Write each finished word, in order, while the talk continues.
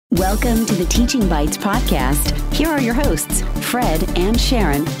Welcome to the Teaching Bites podcast. Here are your hosts, Fred and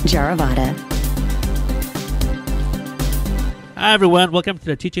Sharon Jaravada. Hi, everyone. Welcome to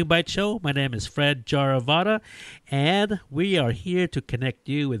the Teaching Bites show. My name is Fred Jaravada, and we are here to connect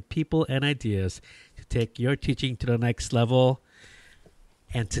you with people and ideas to take your teaching to the next level.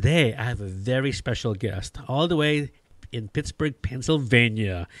 And today, I have a very special guest, all the way in Pittsburgh,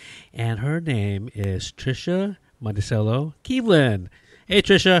 Pennsylvania. And her name is Tricia Monticello Kievlan. Hey,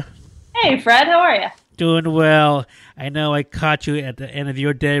 Tricia. Hey, Fred. How are you? Doing well. I know I caught you at the end of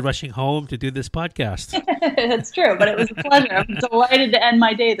your day rushing home to do this podcast. It's true, but it was a pleasure. I'm delighted to end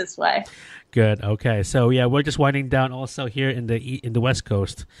my day this way. Good. Okay. So, yeah, we're just winding down also here in the West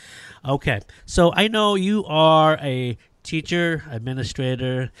Coast. Okay. So, I know you are a teacher,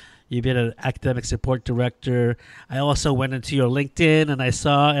 administrator. You've been an academic support director. I also went into your LinkedIn and I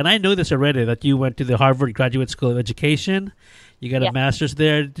saw, and I knew this already, that you went to the Harvard Graduate School of Education. You got a master's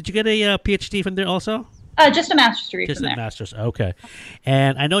there. Did you get a PhD from there also? Just a master's degree Just from there. Just a master's. Okay.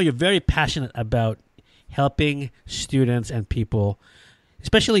 And I know you're very passionate about helping students and people,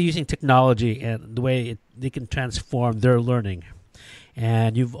 especially using technology and the way they can transform their learning.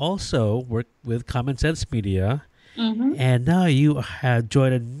 And you've also worked with Common Sense Media. Mm-hmm. And now you have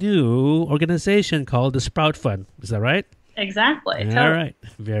joined a new organization called the Sprout Fund. Is that right? Exactly. All right.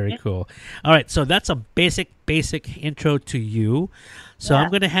 Very cool. All right. So that's a basic intro to you. So I'm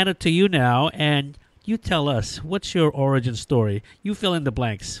going to hand it to you now. And you tell us, what's your origin story? You fill in the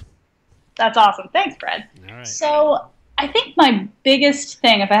blanks. That's awesome. Thanks, Fred. All right. So I think my biggest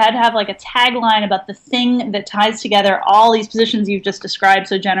thing, if I had to have like a tagline about the thing that ties together all these positions you've just described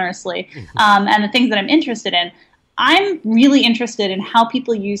so generously, and the things that I'm interested in, I'm really interested in how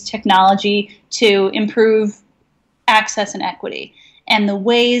people use technology to improve access and equity, and the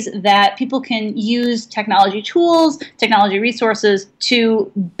ways that people can use technology tools, technology resources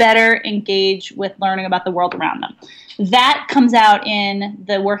to better engage with learning about the world around them. That comes out in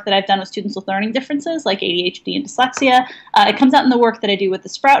the work that I've done with students with learning differences like ADHD and dyslexia. It comes out in the work that I do with the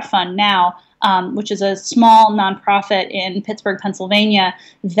Sprout Fund now, which is a small nonprofit in Pittsburgh, Pennsylvania,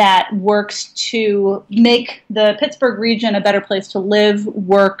 that works to make the Pittsburgh region a better place to live,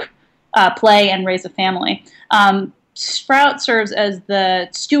 work, play, and raise a family. Sprout serves as the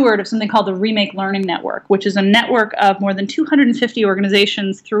steward of something called the Remake Learning Network, which is a network of more than 250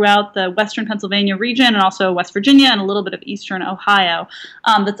 organizations throughout the western Pennsylvania region and also West Virginia and a little bit of eastern Ohio,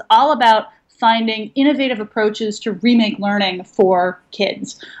 that's all about finding innovative approaches to remake learning for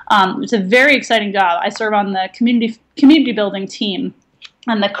kids. It's a very exciting job. I serve on the community building team,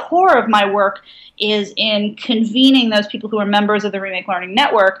 and the core of my work is in convening those people who are members of the Remake Learning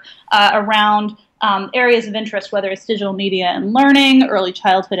Network around areas of interest, whether it's digital media and learning, early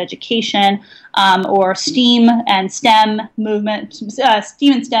childhood education, or STEAM and STEM movement,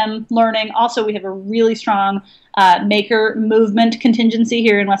 STEAM and STEM learning. Also, we have a really strong maker movement contingency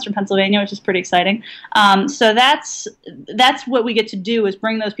here in Western Pennsylvania, which is pretty exciting. So that's what we get to do, is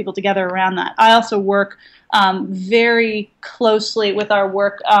bring those people together around that. I also work very closely with our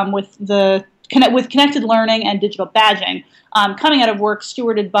work with connected learning and digital badging, coming out of work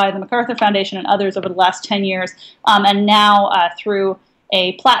stewarded by the MacArthur Foundation and others over the last 10 years, and now through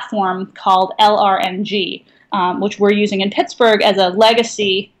a platform called LRNG, which we're using in Pittsburgh as a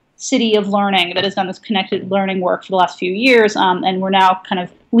legacy city of learning that has done this connected learning work for the last few years, and we're now kind of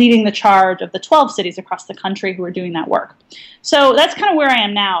leading the charge of the 12 cities across the country who are doing that work. So that's kind of where I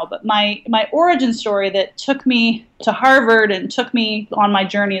am now, but my origin story that took me to Harvard and took me on my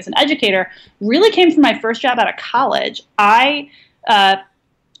journey as an educator really came from my first job out of college. I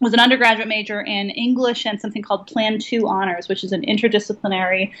was an undergraduate major in English and something called Plan 2 Honors, which is an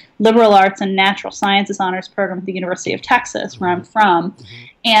interdisciplinary liberal arts and natural sciences honors program at the University of Texas, where I'm from.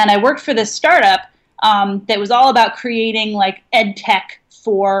 And I worked for this startup that was all about creating like ed tech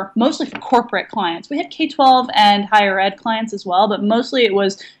mostly for corporate clients. We had K-12 and higher ed clients as well, but mostly it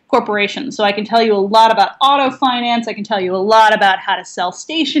was corporations. So I can tell you a lot about auto finance. I can tell you a lot about how to sell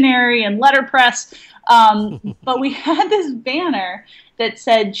stationery and letterpress. But we had this banner that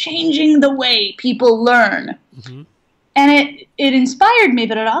said, "Changing the way people learn." Mm-hmm. And it inspired me,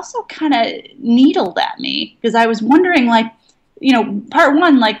 but it also kind of needled at me, because I was wondering, like, part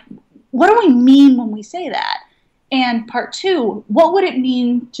one, like, what do we mean when we say that? And part two, what would it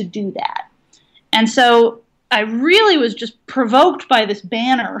mean to do that? And so I really was just provoked by this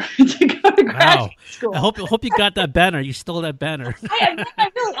banner to go to graduate school. I hope you got that banner. You stole that banner.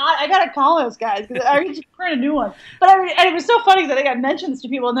 I got to call those guys, because I just print a new one. But it was so funny, because I think I mentioned this to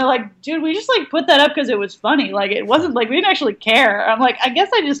people, and they're like, "Dude, we just like put that up because it was funny. Like, it wasn't like we didn't actually care." I'm like, I guess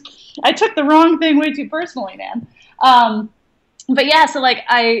I took the wrong thing way too personally, man. but yeah, so like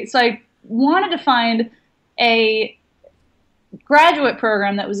I wanted to find a graduate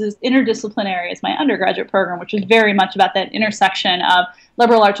program that was as interdisciplinary as my undergraduate program, which was very much about that intersection of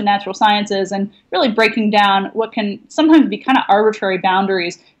liberal arts and natural sciences, and really breaking down what can sometimes be kind of arbitrary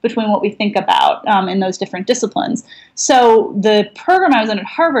boundaries between what we think about in those different disciplines. So the program I was in at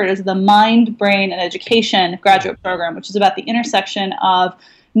Harvard is the Mind, Brain, and Education graduate program, which is about the intersection of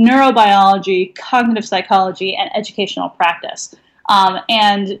neurobiology, cognitive psychology, and educational practice.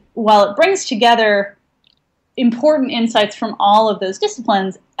 And while it brings together important insights from all of those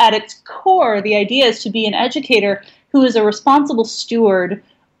disciplines, at its core, the idea is to be an educator who is a responsible steward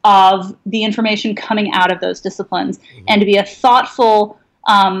of the information coming out of those disciplines, and to be a thoughtful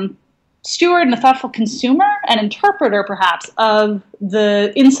steward and a thoughtful consumer and interpreter, perhaps, of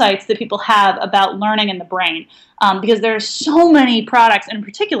the insights that people have about learning in the brain. Because there are so many products, and in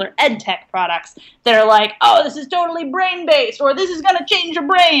particular ed tech products, that are like, oh, this is totally brain-based, or this is going to change your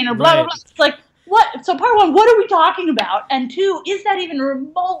brain, or blah, blah, blah. It's like, what? So part one, what are we talking about? And two, is that even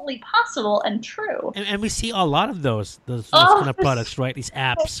remotely possible and true? And we see a lot of those kind of products, right? These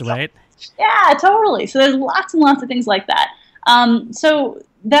apps, right? Yeah, totally. So there's lots and lots of things like that. So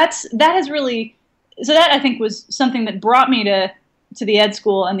that I think was something that brought me to the ed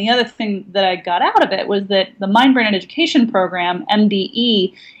school. And the other thing that I got out of it was that the Mind, Brain, and Education program,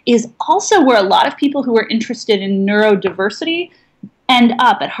 MBE, is also where a lot of people who are interested in neurodiversity end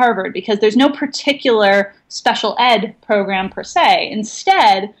up at Harvard, because there's no particular special ed program per se.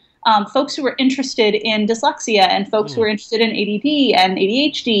 Instead, folks who are interested in dyslexia, and folks who are interested in ADD and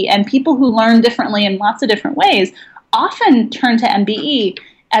ADHD, and people who learn differently in lots of different ways, often turn to MBE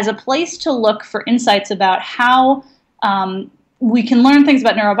as a place to look for insights about how we can learn things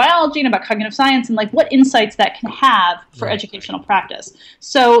about neurobiology and about cognitive science, and like what insights that can have for educational practice.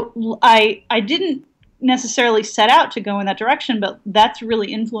 So I didn't necessarily set out to go in that direction, but that's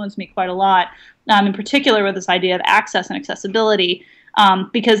really influenced me quite a lot, in particular with this idea of access and accessibility,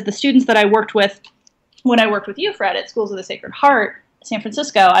 because the students that I worked with when I worked with you, Fred, at Schools of the Sacred Heart, San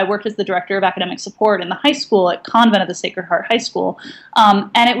Francisco, I worked as the director of academic support in the high school at Convent of the Sacred Heart High School,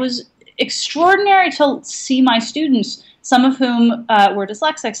 and it was extraordinary to see my students, some of whom were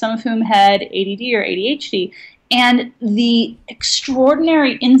dyslexic, some of whom had ADD or ADHD, and the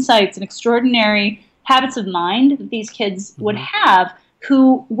extraordinary insights and extraordinary habits of mind that these kids would have,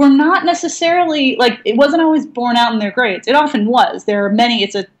 who were not necessarily, like, it wasn't always borne out in their grades. It often was. There are many,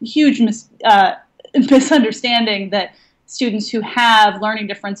 it's a huge misunderstanding that students who have learning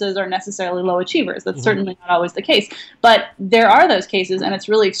differences are necessarily low achievers. That's certainly not always the case. But there are those cases, and it's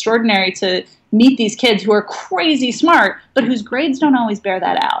really extraordinary to meet these kids who are crazy smart, but whose grades don't always bear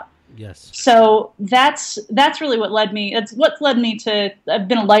that out. Yes. So that's really what led me. That's what led me to. I've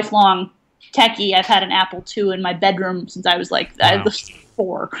been a lifelong techie. I've had an Apple II in my bedroom since I was like I was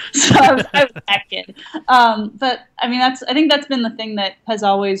 4, so I was that kid. But I mean, I think that's been the thing that has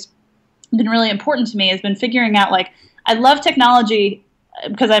always been really important to me, has been figuring out, like, I love technology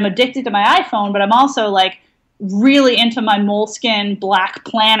because I'm addicted to my iPhone, but I'm also like really into my Moleskine black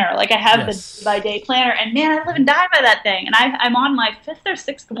planner. Like, I have the day-by-day planner, and man, I live and die by that thing. And I'm on my 5th or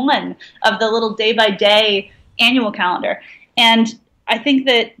 6th one of the little day-by-day annual calendar. And I think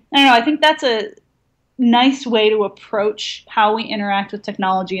that's a nice way to approach how we interact with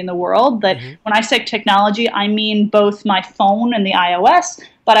technology in the world. That when I say technology, I mean both my phone and the iOS,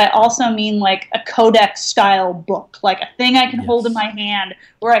 but I also mean like a codex style book, like a thing I can hold in my hand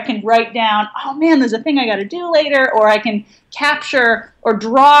where I can write down, oh man, there's a thing I got to do later, or I can capture or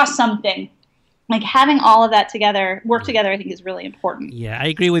draw something. Like, having all of that work together, I think is really important. Yeah, I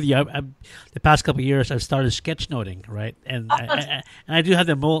agree with you. The past couple of years, I've started sketchnoting, right? And I do have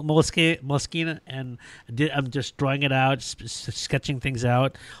the Moleskine, and I'm just drawing it out, sketching things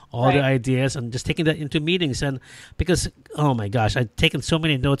out, all the ideas, and just taking that into meetings. And because, oh my gosh, I've taken so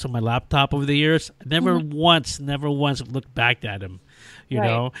many notes on my laptop over the years, I never once looked back at them, you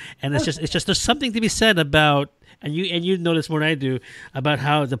know? And it's just there's something to be said about. And you know this more than I do, about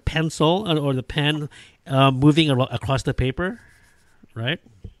how the pencil or the pen moving across the paper, right?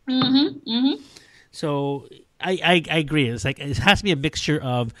 So I agree. It's like it has to be a mixture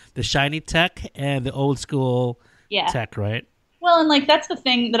of the shiny tech and the old school tech, right? Well, and like that's the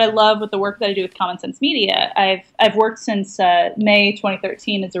thing that I love with the work that I do with Common Sense Media. I've worked since May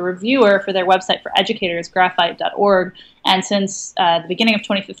 2013 as a reviewer for their website for educators, graphite.org, and since the beginning of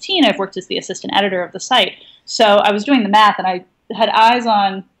 2015, I've worked as the assistant editor of the site. So I was doing the math, and I had eyes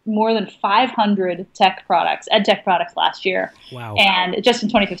on more than 500 tech products, ed tech products last year. Wow. And just in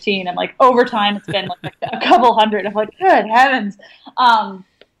 2015, and like over time, it's been like a couple hundred. I'm like, good heavens.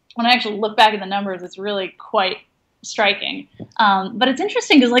 When I actually look back at the numbers, it's really quite striking. But it's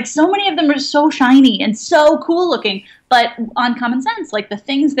interesting because like so many of them are so shiny and so cool looking, but on common sense, like the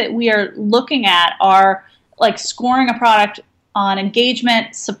things that we are looking at are like scoring a product on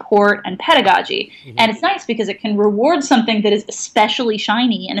engagement, support, and pedagogy. Mm-hmm. And it's nice because it can reward something that is especially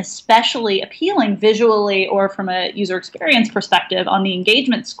shiny and especially appealing visually or from a user experience perspective on the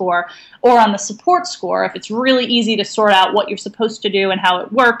engagement score or on the support score if it's really easy to sort out what you're supposed to do and how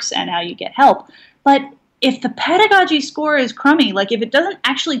it works and how you get help. But if the pedagogy score is crummy, like if it doesn't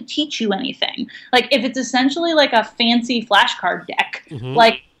actually teach you anything, like if it's essentially like a fancy flashcard deck, mm-hmm.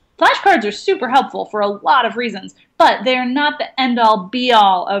 like flashcards are super helpful for a lot of reasons, but they're not the end-all,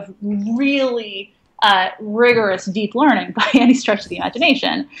 be-all of really rigorous deep learning by any stretch of the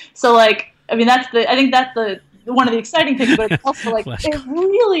imagination. So, like, I mean, I think that's one of the exciting things, but it's also like it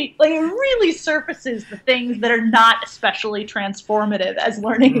really surfaces the things that are not especially transformative as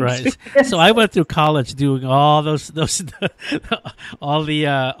learning experience. So I went through college doing all those all the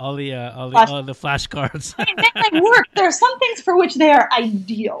flashcards. I mean, they work. There are some things for which they are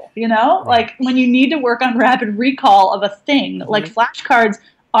ideal, you know? Right. Like when you need to work on rapid recall of a thing, mm-hmm. like flashcards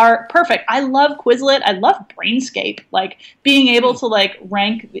are perfect. I love Quizlet. I love Brainscape. Like being able to like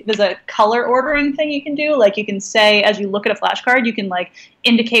rank, there's a color ordering thing you can do. Like you can say, as you look at a flashcard, you can like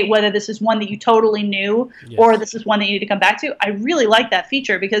indicate whether this is one that you totally knew or this is one that you need to come back to. I really like that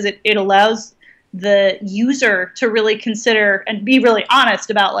feature because it allows the user to really consider and be really honest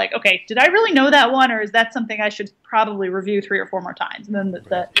about like, okay, did I really know that one? Or is that something I should probably review 3 or 4 more times? And then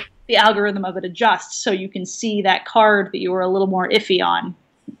the algorithm of it adjusts so you can see that card that you were a little more iffy on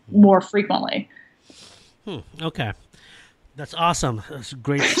more frequently. Okay. That's awesome. That's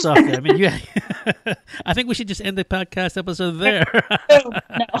great stuff. I mean, I think we should just end the podcast episode there.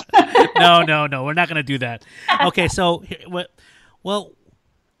 No. We're not going to do that. Okay, so, well,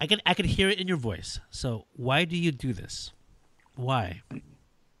 I could hear it in your voice. So why do you do this? Why?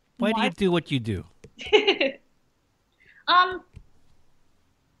 Why do you do what you do? Because I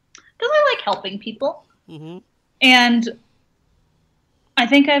like helping people. Mm-hmm. And I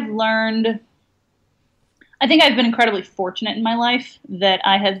think I've been incredibly fortunate in my life that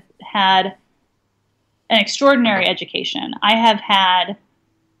I have had an extraordinary education. I have had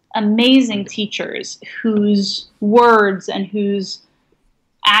amazing teachers whose words and whose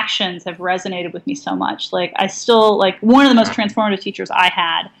actions have resonated with me so much. Like one of the most transformative teachers I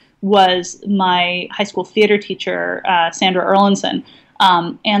had was my high school theater teacher, Sandra Erlinson.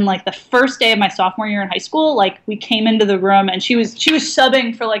 And like the first day of my sophomore year in high school, like we came into the room and she was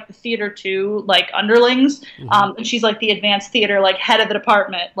subbing for like the theater 2 like underlings. Mm-hmm. And she's like the advanced theater, like head of the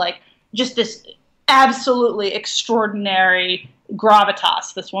department, like just this absolutely extraordinary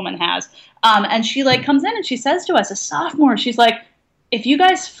gravitas this woman has. And she like comes in and she says to us as sophomore, she's like, if you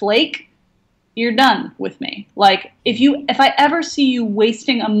guys flake, you're done with me. Like if I ever see you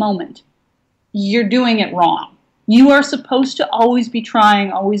wasting a moment, you're doing it wrong. You are supposed to always be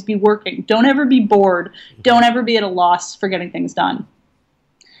trying, always be working. Don't ever be bored. Don't ever be at a loss for getting things done.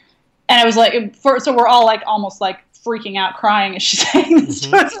 And I was like, so we're all like almost like freaking out, crying as she's saying this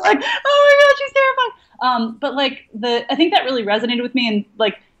to us. Like, oh my God, she's terrified. But like I think that really resonated with me. And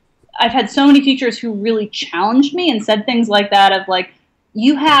like, I've had so many teachers who really challenged me and said things like that of like,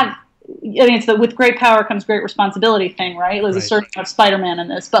 it's the with great power comes great responsibility thing, right? There's a certain amount of Spider-Man in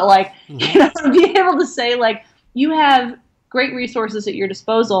this, but like, being able to say like, you have great resources at your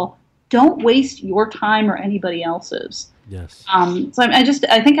disposal. Don't waste your time or anybody else's. Yes. So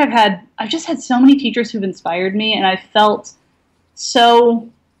I think I've just had so many teachers who've inspired me, and I felt so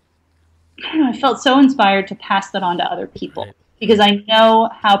inspired to pass that on to other people because I know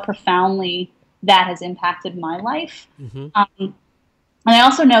how profoundly that has impacted my life. Mm-hmm. And I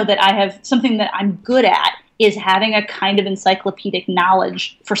also know that I have something that I'm good at is having a kind of encyclopedic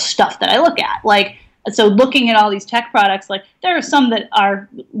knowledge for stuff that I look at, like. So looking at all these tech products, like there are some that are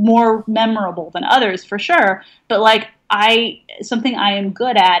more memorable than others for sure. But like something I am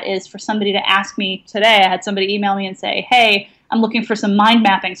good at is for somebody to ask me today. I had somebody email me and say, hey, I'm looking for some mind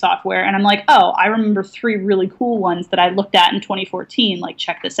mapping software. And I'm like, oh, I remember 3 really cool ones that I looked at in 2014. Like,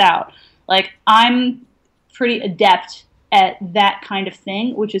 check this out. Like I'm pretty adept at that kind of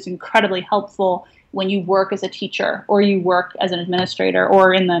thing, which is incredibly helpful when you work as a teacher or you work as an administrator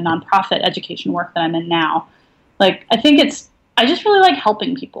or in the nonprofit education work that I'm in now. Like, I just really like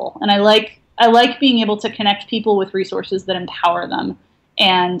helping people. And I like being able to connect people with resources that empower them.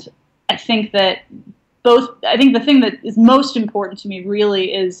 And I think the thing that is most important to me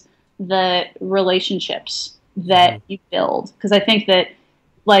really is the relationships that you build. Because I think that,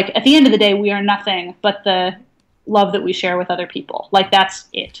 like, at the end of the day, we are nothing but the love that we share with other people. Like, that's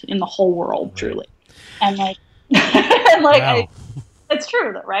it in the whole world, truly. And like And like, Wow. it's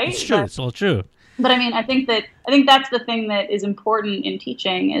true, though, right? It's true. It's all true. But I mean, I think that's the thing that is important in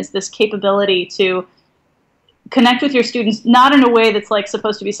teaching is this capability to connect with your students, not in a way that's like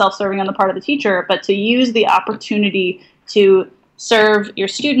supposed to be self-serving on the part of the teacher, but to use the opportunity to serve your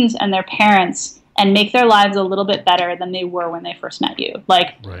students and their parents and make their lives a little bit better than they were when they first met you.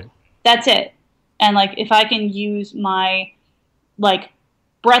 Like, Right. that's it. And like, if I can use my like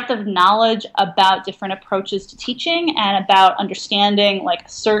breadth of knowledge about different approaches to teaching and about understanding like a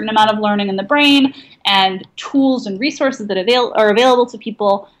certain amount of learning in the brain and tools and resources that are available to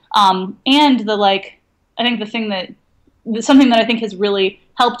people, and the like, I think something that I think has really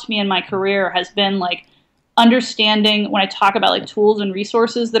helped me in my career has been like understanding, when I talk about like tools and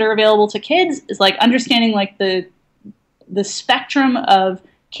resources that are available to kids, is like understanding like the spectrum of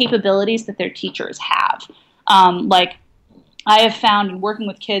capabilities that their teachers have. Like, I have found in working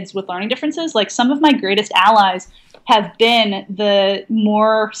with kids with learning differences, like some of my greatest allies have been the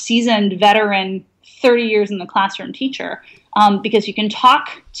more seasoned veteran 30 years in the classroom teacher, because you can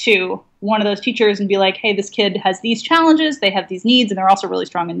talk to one of those teachers and be like, hey, this kid has these challenges, they have these needs, and they're also really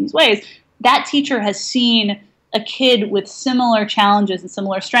strong in these ways. That teacher has seen a kid with similar challenges and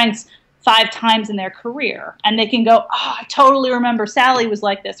similar strengths 5 times in their career. And they can go, oh, I totally remember Sally was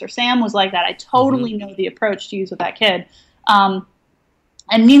like this or Sam was like that. I totally know the approach to use with that kid. And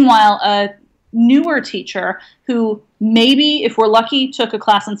meanwhile, a newer teacher who maybe, if we're lucky, took a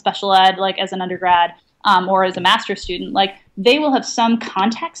class in special ed, like as an undergrad or as a master's student, like they will have some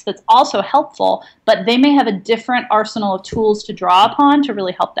context that's also helpful, but they may have a different arsenal of tools to draw upon to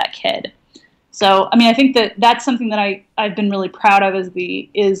really help that kid. So, I mean, I think that that's something that I've been really proud of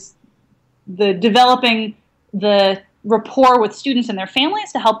is the developing the rapport with students and their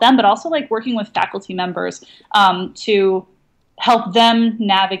families to help them, but also like working with faculty members to help them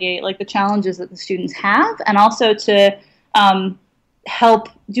navigate like the challenges that the students have, and also to help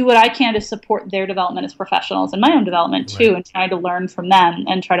do what I can to support their development as professionals and my own development too, Right. and try to learn from them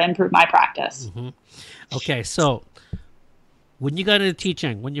and try to improve my practice. Mm-hmm. Okay, so when you got into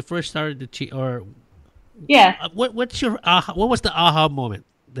teaching, when you first started to teach, or Yeah. what was the aha moment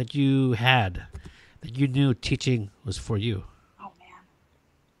that you had that you knew teaching was for you? Oh, man.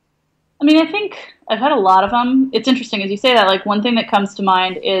 I mean, I think I've had a lot of them. It's interesting as you say that. Like, one thing that comes to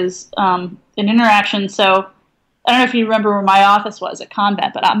mind is an interaction. So I don't know if you remember where my office was at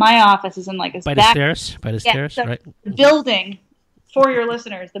Convent, but my office is in like this By the back stairs? By the stairs, so right? the building, for your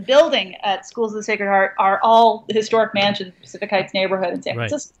listeners, the building at Schools of the Sacred Heart are all historic mansions in the Pacific Heights neighborhood in San Right.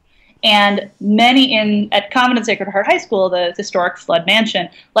 Francisco. And many at Convent and Sacred Heart High School, the historic flood mansion,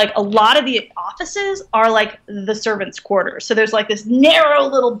 like a lot of the offices are like the servants' quarters. So there's like this narrow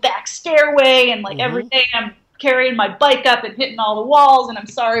little back stairway, and like every day I'm carrying my bike up and hitting all the walls, and I'm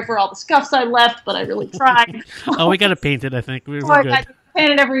sorry for all the scuffs I left, but I really tried. Oh, we got to paint it, I think. We're good. I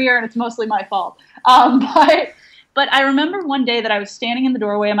paint it every year, and it's mostly my fault. But I remember one day that I was standing in the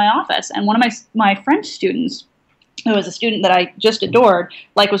doorway of my office, and one of my French students, who was a student that I just adored,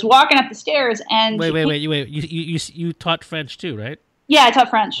 like was walking up the stairs, and Wait. You taught French too, right? Yeah, I taught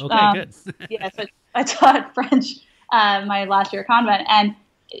French. Okay, good. Yeah, so I taught French my last year at Convent, and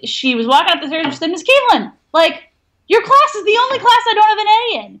she was walking up the stairs and she said, Miss Kievlan, like, your class is the only class I don't have an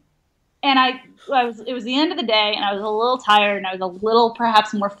A in. And it was the end of the day, and I was a little tired, and I was a little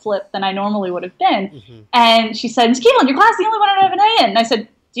perhaps more flipped than I normally would have been. Mm-hmm. And she said, Miss Kievlan, your class is the only one I don't have an A in. And I said,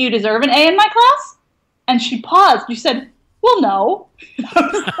 do you deserve an A in my class? And she paused. She said, well, no.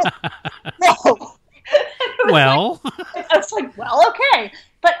 No. Well. I was like, well, okay.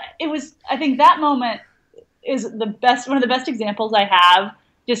 But I think that moment is one of the best examples I have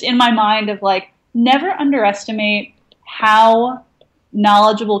just in my mind of like, never underestimate how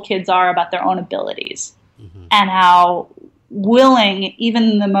knowledgeable kids are about their own abilities, and how willing, even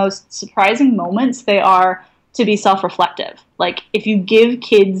in the most surprising moments, they are to be self-reflective. Like, if you give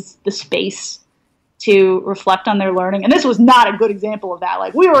kids the space to reflect on their learning, and this was not a good example of that.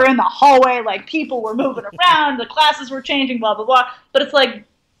 Like, we were in the hallway, like people were moving around, the classes were changing, blah, blah, blah. But it's like,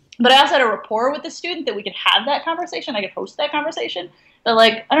 but I also had a rapport with the student that we could have that conversation. I could host that conversation. But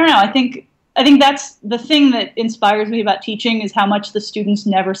like, I don't know, I think that's the thing that inspires me about teaching, is how much the students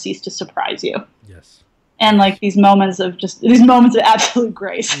never cease to surprise you. Yes. And like these moments of absolute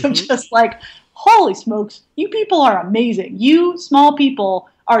grace, of just like, holy smokes, you people are amazing. You small people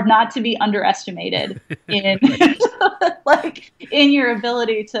are not to be underestimated in like in your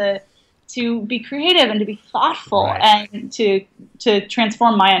ability to be creative and to be thoughtful, right, and to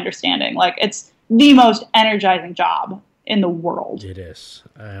transform my understanding. Like, it's the most energizing job in the world. It is.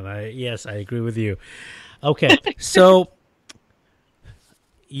 And I agree with you. Okay. So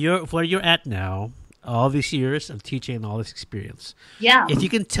where you're at now, all these years of teaching and all this experience. Yeah. If you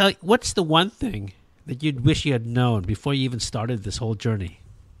can tell, what's the one thing that you'd wish you had known before you even started this whole journey?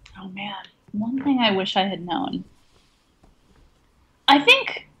 Oh, man. One thing I wish I had known. I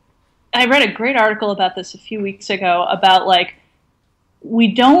think I read a great article about this a few weeks ago about, like,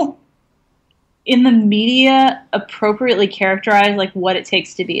 we don't, in the media, appropriately characterize, like, what it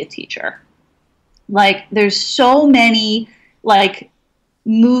takes to be a teacher. Like, there's so many, like,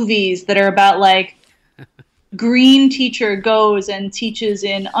 movies that are about, like, green teacher goes and teaches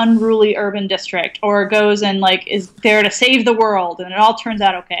in unruly urban district, or goes and, like, is there to save the world and it all turns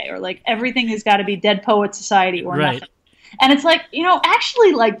out okay, or, like, everything has got to be Dead Poet Society or nothing. And it's like, you know,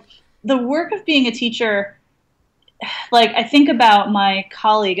 actually, like, the work of being a teacher, like, I think about my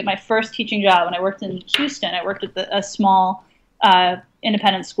colleague at my first teaching job when I worked in Houston. I worked at a small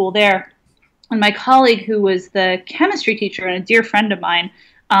independent school there. And my colleague, who was the chemistry teacher and a dear friend of mine,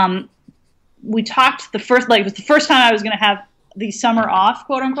 we talked it was the first time I was going to have the summer off,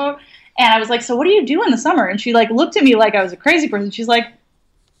 quote unquote. And I was like, so what do you do in the summer? And she, like, looked at me like I was a crazy person. She's like,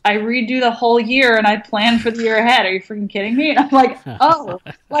 I redo the whole year and I plan for the year ahead. Are you freaking kidding me? And I'm like, oh,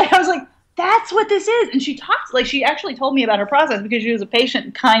 like, I was like, that's what this is. And she actually told me about her process because she was a patient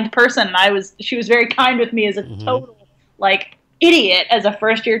and kind person. And she was very kind with me as a total, like, idiot as a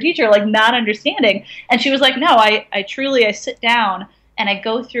first year teacher, like, not understanding. And she was like, no, I truly sit down and I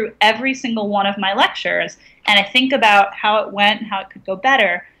go through every single one of my lectures and I think about how it went and how it could go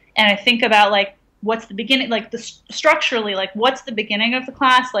better. And I think about, like, what's the beginning, like, structurally, like, what's the beginning of the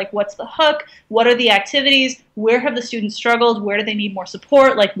class? Like, what's the hook? What are the activities? Where have the students struggled? Where do they need more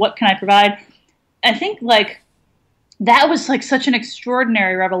support? Like, what can I provide? I think, like, that was, like, such an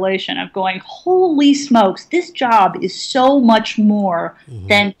extraordinary revelation of going, holy smokes, this job is so much more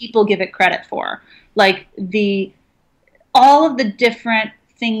than people give it credit for. Like, all of the different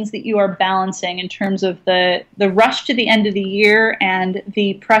things that you are balancing in terms of the rush to the end of the year and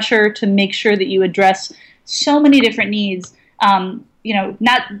the pressure to make sure that you address so many different needs, you know,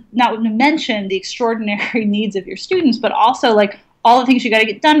 not to mention the extraordinary needs of your students, but also, like, all the things you got to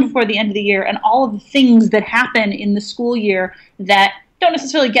get done before the end of the year and all of the things that happen in the school year that don't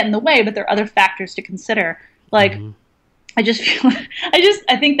necessarily get in the way, but there are other factors to consider. Like, I just feel,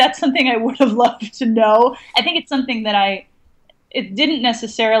 I think that's something I would have loved to know. I think it's something that it wouldn't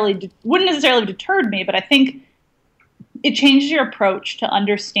necessarily have deterred me, but I think it changes your approach to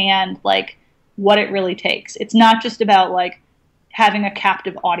understand, like, what it really takes. It's not just about, like, having a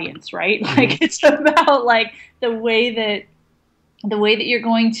captive audience, right? Like, it's about, like, the way that you're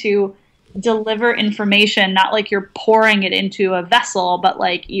going to deliver information, not like you're pouring it into a vessel, but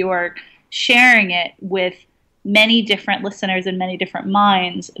like you're sharing it with many different listeners and many different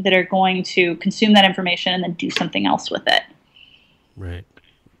minds that are going to consume that information and then do something else with it. Right.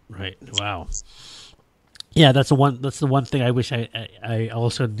 Wow. Yeah, that's the one thing I wish I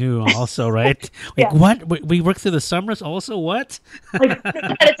also knew also, right? Like, what? We work through the summers also, what? Like,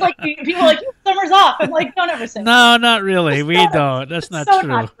 it's like people are like, summer's off. I'm like, don't ever say no, not really. We don't. That's not so true.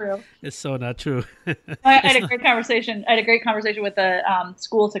 Not true. It's so not true. I had a great conversation. With the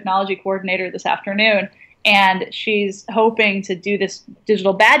school technology coordinator this afternoon, and she's hoping to do this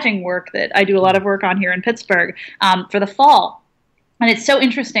digital badging work that I do a lot of work on here in Pittsburgh for the fall. And it's so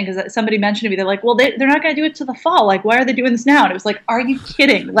interesting because somebody mentioned to me, they're like, well, they're not going to do it to the fall. Like, why are they doing this now? And it was like, are you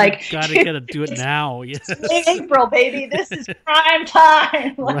kidding? Like, gotta do it now. Yes. It's April, baby. This is prime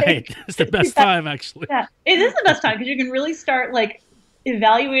time. Like, right. It's the best time, actually. Yeah, it is the best time because you can really start, like,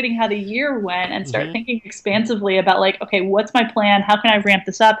 evaluating how the year went and start thinking expansively about, like, okay, what's my plan? How can I ramp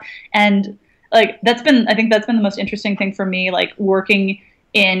this up? And, like, I think that's been the most interesting thing for me, like, working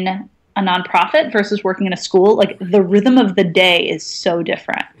in a nonprofit versus working in a school. Like, the rhythm of the day is so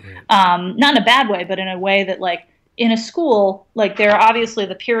different. Not in a bad way, but in a way that, like, in a school, like, there are obviously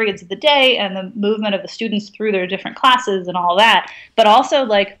the periods of the day and the movement of the students through their different classes and all that. But also,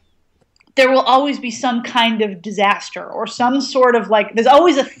 like, there will always be some kind of disaster or some sort of, like, there's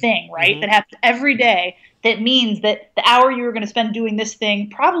always a thing, right, that happens every day that means that the hour you were going to spend doing this thing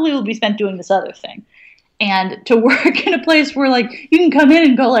probably will be spent doing this other thing. And to work in a place where, like, you can come in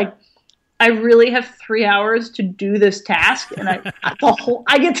and go, like, I really have 3 hours to do this task, and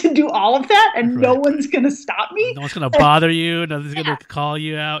I get to do all of that, and no one's going to stop me. No one's going to bother you. No one's going to call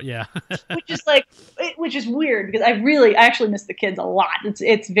you out. Yeah. which is weird because I actually miss the kids a lot.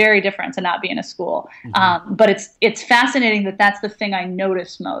 It's very different to not be in a school. But it's fascinating that that's the thing I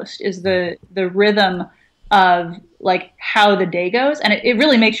notice most is the rhythm of, like, how the day goes. And it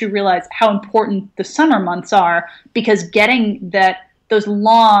really makes you realize how important the summer months are, because getting those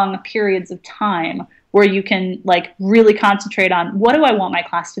long periods of time where you can like really concentrate on what do I want my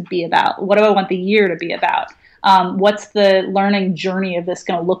class to be about? What do I want the year to be about? What's the learning journey of this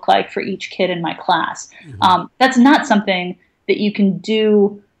going to look like for each kid in my class? That's not something that you can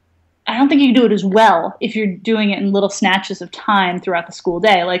do. I don't think you can do it as well if you're doing it in little snatches of time throughout the school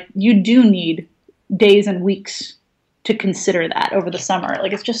day. Like, you do need days and weeks to consider that over the summer.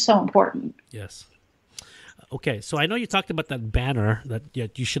 Like, it's just so important. Yes. Okay, so I know you talked about that banner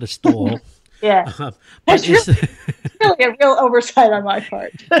that you should have stole. Yeah. That's really a real oversight on my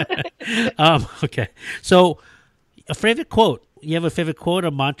part. Okay. So, a favorite quote. You have a favorite quote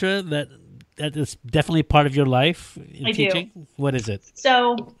or mantra that is definitely part of your life in teaching? Do. What is it?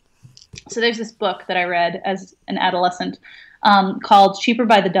 So there's this book that I read as an adolescent called Cheaper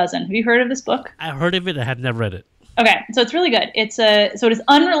by the Dozen. Have you heard of this book? I heard of it. I have never read it. Okay, so it's really good. So it is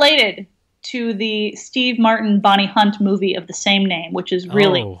unrelated to the Steve Martin Bonnie Hunt movie of the same name, which is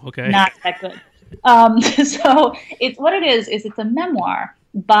really not that good. So it's what it is it's a memoir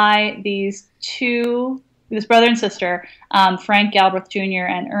by this brother and sister, Frank Galbraith Jr.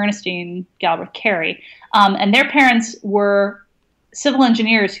 and Ernestine Galbraith Carey, and their parents were civil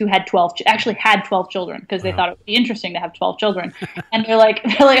engineers who had 12 children because they thought it would be interesting to have 12 children. And they're like,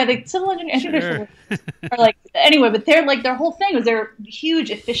 I think civil engineers, sure. Are like, anyway, but they're like, their whole thing was they're huge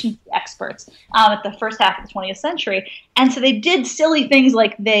efficiency experts at the first half of the 20th century. And so they did silly things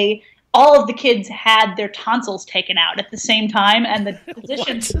like all of the kids had their tonsils taken out at the same time, and the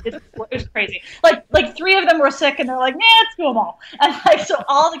physicians, it was crazy. Like 3 of them were sick, and they're like, nah, let's do them all. And like, so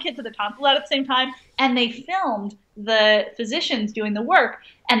all the kids had their tonsils out at the same time, and they filmed the physicians doing the work,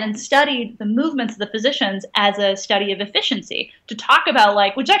 and then studied the movements of the physicians as a study of efficiency to talk about,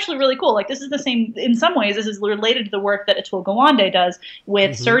 like, which is actually really cool. Like, this is the same, in some ways, this is related to the work that Atul Gawande does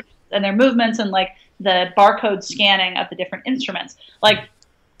with surgeons and their movements and, like, the barcode scanning of the different instruments. Like,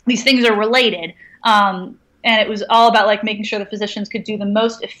 these things are related, and it was all about like making sure the physicians could do the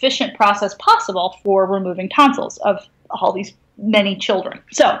most efficient process possible for removing tonsils of all these many children.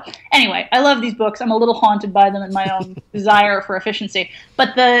 So anyway, I love these books. I'm a little haunted by them in my own desire for efficiency,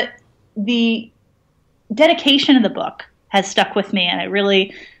 but the dedication of the book has stuck with me, and it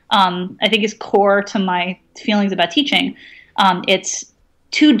really I think is core to my feelings about teaching. It's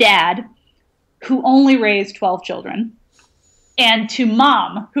to dad, who only raised 12 children, and to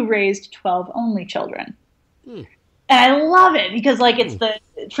mom, who raised 12 only children. And I love it because, like,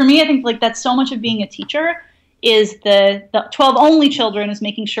 for me, I think, like, that's so much of being a teacher is the 12 only children is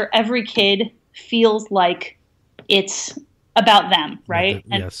making sure every kid feels like it's about them, right?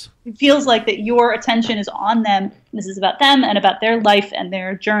 Yes. And it feels like that your attention is on them. This is about them and about their life and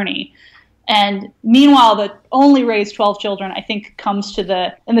their journey. And meanwhile, the only raised 12 children, I think, comes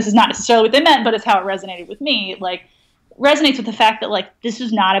to and this is not necessarily what they meant, but it's how it resonated with me, like, resonates with the fact that, like, this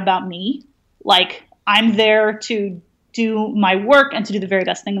is not about me. Like, I'm there to do my work and to do the very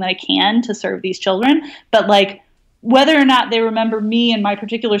best thing that I can to serve these children. But, like, whether or not they remember me and my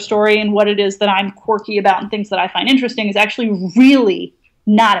particular story and what it is that I'm quirky about and things that I find interesting is actually really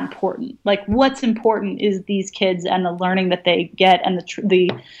not important. Like, what's important is these kids and the learning that they get and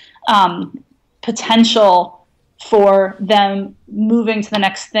the potential for them moving to the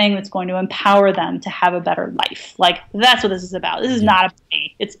next thing that's going to empower them to have a better life. Like, that's what this is about. This is not about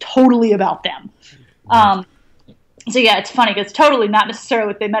me. It's totally about them. So yeah, it's funny because it's totally not necessarily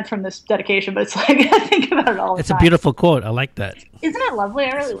what they meant from this dedication, but it's like, I think about it all the time. It's a beautiful quote. I like that. Isn't it lovely?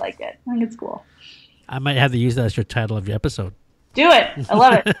 I really like it. I think it's cool. I might have to use that as your title of your episode. Do it. I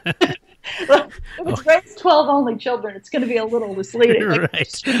love it. If it's raised 12 only children, it's going to be a little misleading.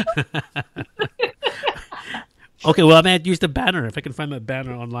 Right. Okay, well, I might use the banner. If I can find the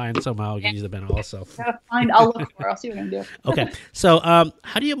banner online somehow, I can use the banner also. I'll look for it. I'll see what I can do. Okay, so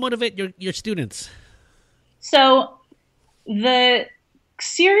how do you motivate your students? So the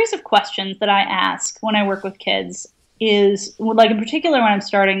series of questions that I ask when I work with kids is, like, in particular when I'm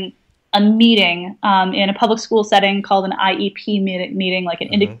starting a meeting in a public school setting called an IEP meeting, like an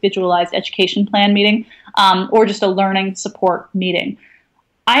individualized education plan meeting, or just a learning support meeting.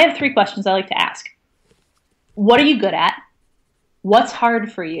 I have 3 questions I like to ask. What are you good at? What's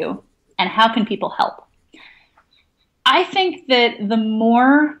hard for you? And how can people help? I think that the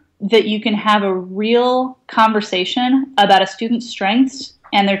more that you can have a real conversation about a student's strengths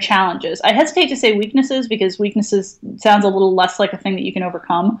and their challenges. I hesitate to say weaknesses because weaknesses sounds a little less like a thing that you can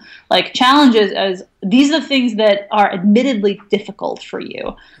overcome. Like, challenges as these are the things that are admittedly difficult for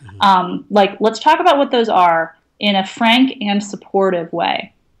you. Like, let's talk about what those are in a frank and supportive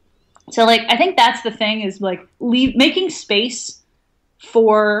way. So, like, I think that's the thing is, like, making space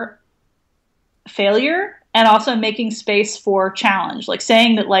for failure and also making space for challenge. Like,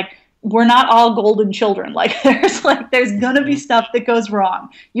 saying that, like, we're not all golden children. There's going to be stuff that goes wrong.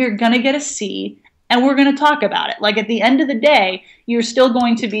 You're going to get a C, and we're going to talk about it. Like, at the end of the day, you're still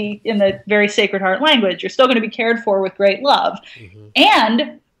going to be, in the very Sacred Heart language, you're still going to be cared for with great love. Mm-hmm.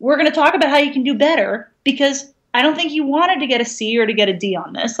 And we're going to talk about how you can do better, because I don't think you wanted to get a C or to get a D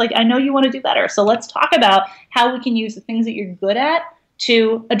on this. Like, I know you want to do better. So let's talk about how we can use the things that you're good at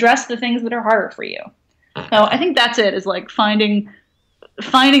to address the things that are harder for you. So I think that's it, is like finding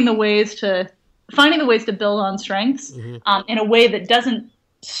the ways to build on strengths in a way that doesn't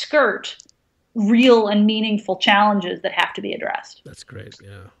skirt real and meaningful challenges that have to be addressed. That's great.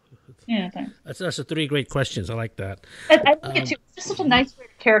 Yeah. Yeah, thanks. That's a 3 great questions. I like that. I think it's just such a nice way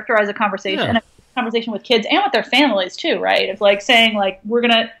to characterize a conversation, and a conversation with kids and with their families too, right? It's like saying, like,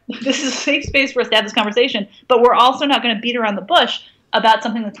 this is a safe space for us to have this conversation, but we're also not going to beat around the bush about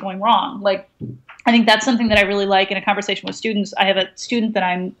something that's going wrong. Like, I think that's something that I really like in a conversation with students. I have a student that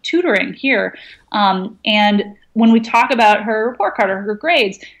I'm tutoring here, and when we talk about her report card or her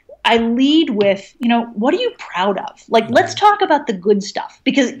grades, I lead with, what are you proud of? Like, let's talk about the good stuff,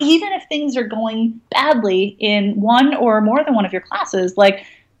 because even if things are going badly in one or more than one of your classes, like,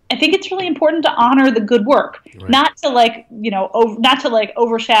 I think it's really important to honor the good work, not to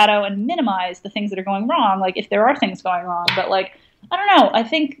overshadow and minimize the things that are going wrong. Like, if there are things going wrong, but like, I don't know. I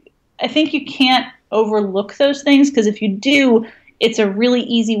think you can't overlook those things, because if you do, it's a really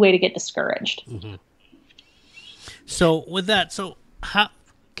easy way to get discouraged. Mm-hmm. So with that, how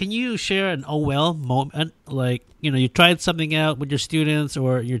can you share an oh well moment? Like, you tried something out with your students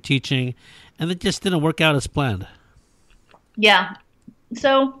or your teaching, and it just didn't work out as planned. Yeah.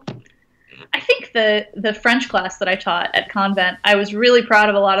 So I think the French class that I taught at Convent, I was really proud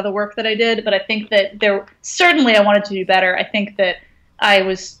of a lot of the work that I did, but I think that certainly I wanted to do better. I think that I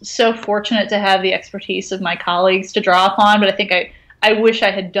was so fortunate to have the expertise of my colleagues to draw upon, but I think I wish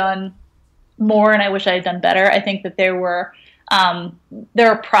I had done more, and I wish I had done better. I think that there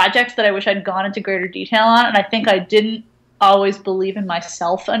are projects that I wish I'd gone into greater detail on, and I think I didn't always believe in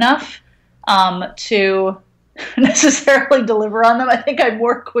myself enough to necessarily deliver on them. I think I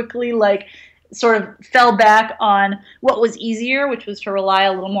more quickly sort of fell back on what was easier, which was to rely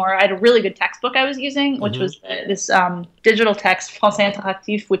a little more. I had a really good textbook I was using, which was this digital text, Français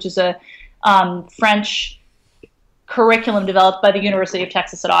Interactif, which is a French curriculum developed by the University of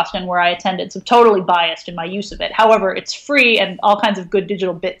Texas at Austin, where I attended. So totally biased in my use of it. However, it's free and all kinds of good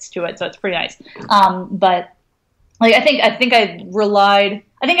digital bits to it, so it's pretty nice. But I think I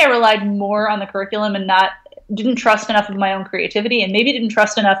relied more on the curriculum and didn't trust enough of my own creativity, and maybe didn't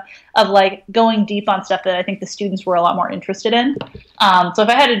trust enough of going deep on stuff that I think the students were a lot more interested in. So if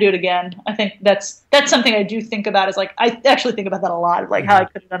I had to do it again, I think that's something I do think about. Is I actually think about that a lot, how I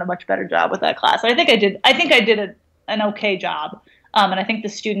could have done a much better job with that class. And I think I did an okay job, and I think the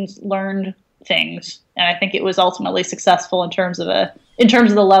students learned things, and I think it was ultimately successful in terms of the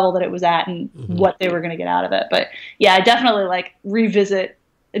level that it was at and what they were going to get out of it. But yeah, I definitely revisit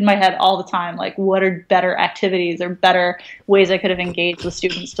in my head all the time, what are better activities or better ways I could have engaged with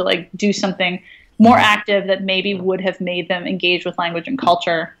students to do something more active that maybe would have made them engage with language and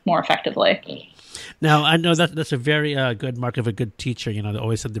culture more effectively. Now, I know that's a very good mark of a good teacher. They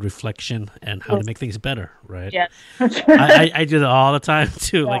always have the reflection and how to make things better, right? Yes. I do that all the time,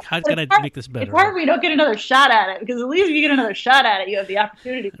 too. Yeah. How can I make this better? It's hard when you don't get another shot at it, because at least if you get another shot at it, you have the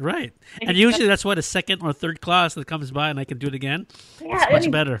opportunity. Right. And usually that's what, a second or third class that comes by and I can do it again. Yeah, it's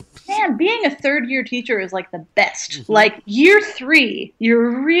much better. Man, being a third-year teacher is the best. Year 3,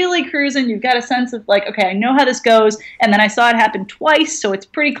 you're really cruising. You've got a sense of okay, I know how this goes. And then I saw it happen twice, so it's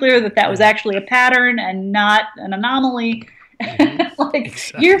pretty clear that was actually a pattern and not an anomaly. Exactly.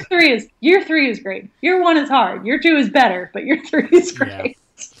 Year three is great. Year 1 is hard. Year 2 is better, but year 3 is great.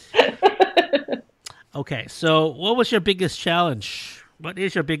 Yeah. Okay, so what was your biggest challenge? What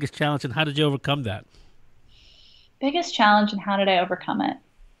is your biggest challenge, and how did you overcome that? Biggest challenge, and how did I overcome it?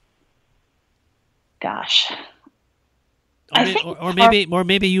 Gosh. Or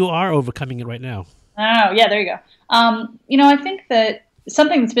maybe you are overcoming it right now. Oh, yeah, there you go. I think that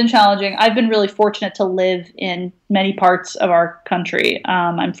something that's been challenging, I've been really fortunate to live in many parts of our country.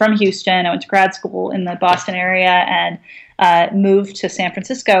 I'm from Houston. I went to grad school in the Boston area and moved to San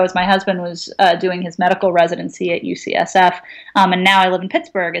Francisco as my husband was doing his medical residency at UCSF. And now I live in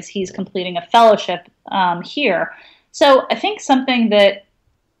Pittsburgh as he's completing a fellowship here. So I think something that's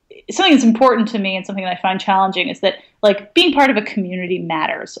important to me and something that I find challenging is that being part of a community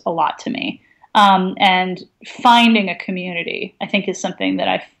matters a lot to me. And finding a community, I think, is something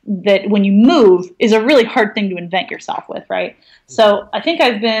that when you move is a really hard thing to invent yourself with, right? So I think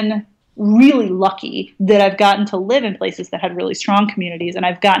I've been really lucky that I've gotten to live in places that had really strong communities, and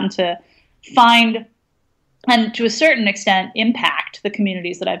I've gotten to find and to a certain extent impact the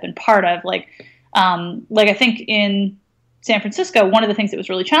communities that I've been part of. Like I think in San Francisco, one of the things that was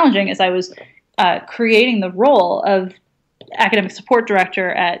really challenging is I was creating the role of academic support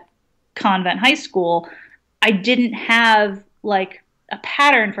director at Convent High School. I didn't have like a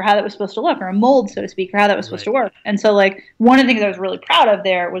pattern for how that was supposed to look, or a mold, so to speak, for how that was supposed to work. And so like one of the things I was really proud of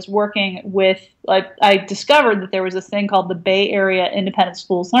there was working with, like, I discovered that there was this thing called the Bay Area Independent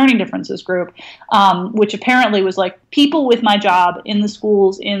Schools Learning Differences Group, which apparently was like people with my job in the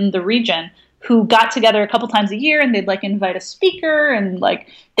schools in the region who got together a couple times a year, and they'd like invite a speaker, and like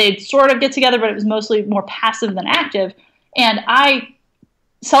they'd sort of get together, but it was mostly more passive than active. And I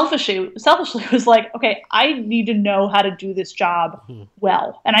selfishly was like, okay, I need to know how to do this job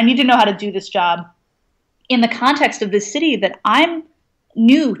well. And I need to know how to do this job in the context of this city that I'm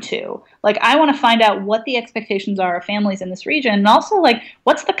new to. Like, I want to find out what the expectations are of families in this region. And also, like,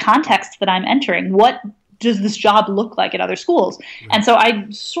 what's the context that I'm entering? What does this job look like at other schools? And so I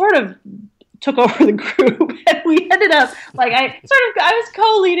sort of took over the group, and we ended up, like, I was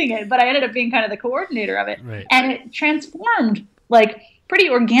co-leading it, but I ended up being kind of the coordinator of it. Right. And it transformed, like, pretty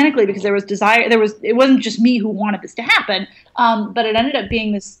organically, because there was desire. It wasn't just me who wanted this to happen, but it ended up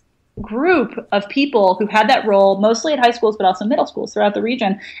being this group of people who had that role, mostly at high schools, but also middle schools throughout the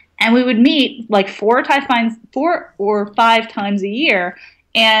region. And we would meet like 4 or 5 times a year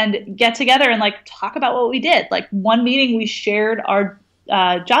and get together and like talk about what we did. Like, one meeting we shared our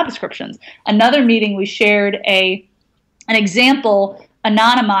job descriptions. Another meeting we shared an example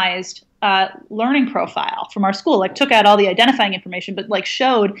anonymized learning profile from our school, like took out all the identifying information, but like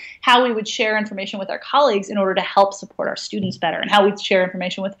showed how we would share information with our colleagues in order to help support our students better, and how we'd share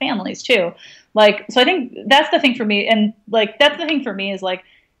information with families too. Like, so I think that's the thing for me. And like, that's the thing for me is like,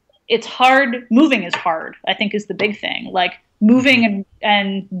 it's hard. Moving is hard, I think, is the big thing. Like, moving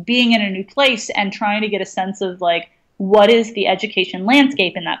and being in a new place and trying to get a sense of like, what is the education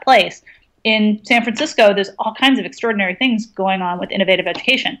landscape in that place. In San Francisco, there's all kinds of extraordinary things going on with innovative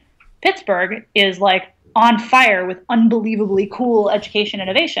education. Pittsburgh is like on fire with unbelievably cool education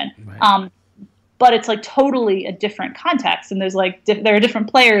innovation. Right. But it's like totally a different context. And there's like, there are different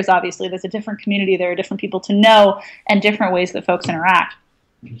players, obviously. There's a different community. There are different people to know and different ways that folks interact.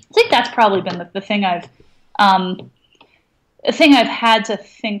 I think that's probably been the thing I've had to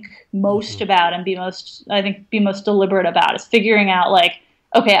think most about and be most deliberate about, is figuring out like,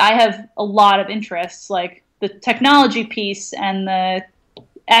 okay, I have a lot of interests, like the technology piece and the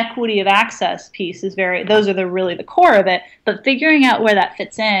equity of access piece those are really the core of it, but figuring out where that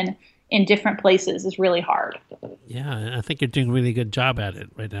fits in different places is really hard. Yeah, I think you're doing a really good job at it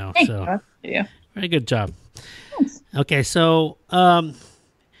right now. Thank you. Very good job. Thanks. Okay, so I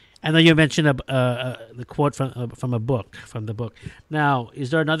know you mentioned the quote from the book. Now,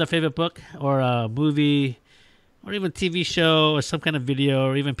 is there another favorite book or a movie or even TV show or some kind of video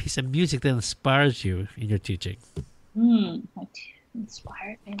or even piece of music that inspires you in your teaching?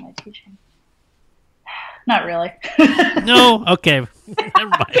 Inspired me in my teaching? Not really. No? Okay. Never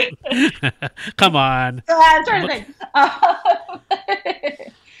mind. Come on. I'm trying to think.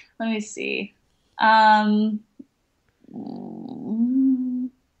 Let me see. I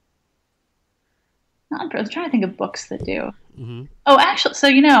was trying to think of books that do. Mm-hmm. Oh, actually, so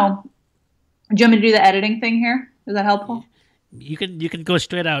do you want me to do the editing thing here? Is that helpful? You can go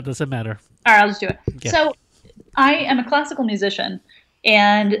straight out. Doesn't matter. All right, I'll just do it. Okay. So I am a classical musician,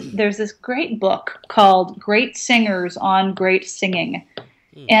 and there's this great book called Great Singers on Great Singing.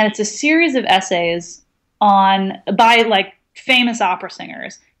 And it's a series of essays by like famous opera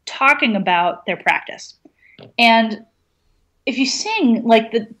singers talking about their practice. And if you sing,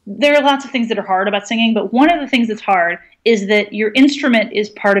 like there are lots of things that are hard about singing, but one of the things that's hard is that your instrument is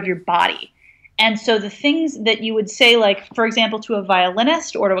part of your body. And so the things that you would say, like, for example, to a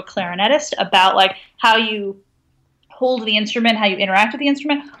violinist or to a clarinetist about like how you hold the instrument, how you interact with the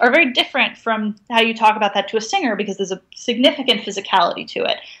instrument, are very different from how you talk about that to a singer, because there's a significant physicality to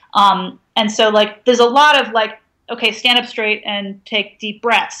it. And so like there's a lot of like, okay, stand up straight and take deep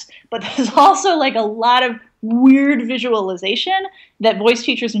breaths. But there's also like a lot of weird visualization that voice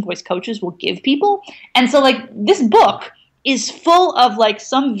teachers and voice coaches will give people. And so like this book is full of like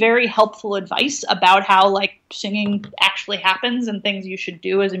some very helpful advice about how like singing actually happens and things you should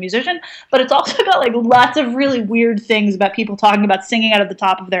do as a musician. But it's also got like lots of really weird things about people talking about singing out of the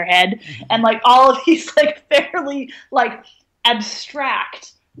top of their head and like all of these like fairly like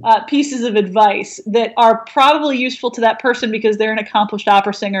abstract pieces of advice that are probably useful to that person because they're an accomplished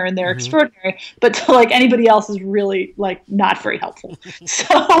opera singer and they're extraordinary, but to like anybody else is really like not very helpful.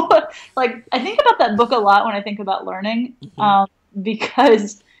 So like I think about that book a lot when I think about learning,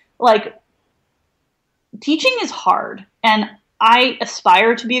 because like teaching is hard, and I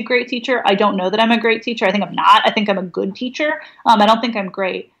aspire to be a great teacher. I don't know that I'm a great teacher. I think I'm not. I think I'm a good teacher. I don't think I'm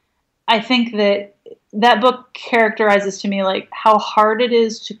great. I think that book characterizes to me like how hard it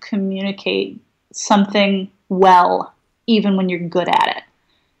is to communicate something well, even when you're good at it.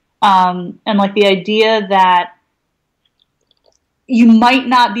 And like the idea that you might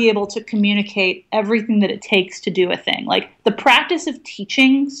not be able to communicate everything that it takes to do a thing. Like the practice of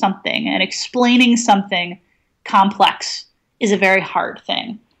teaching something and explaining something complex is a very hard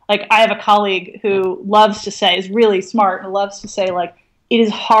thing. Like I have a colleague who loves to say, is really smart and loves to say like, it is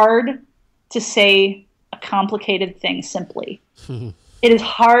hard to say a complicated thing simply. It is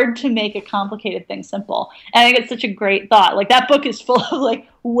hard to make a complicated thing simple. And I think it's such a great thought. Like that book is full of like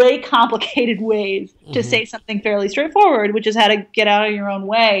way complicated ways to say something fairly straightforward, which is how to get out of your own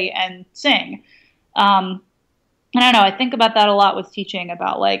way and sing. And I don't know, I think about that a lot with teaching,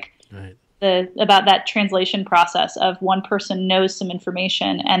 about like about that translation process of one person knows some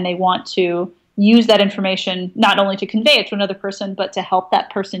information and they want to use that information not only to convey it to another person, but to help that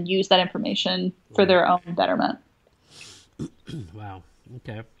person use that information for their own betterment. Wow.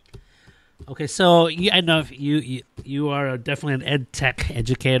 Okay. So I know you are definitely an ed tech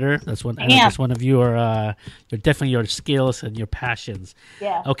educator. That's one. I know that's one of your definitely your skills and your passions.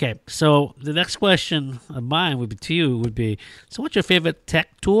 Yeah. Okay. So the next question of mine would be, so what's your favorite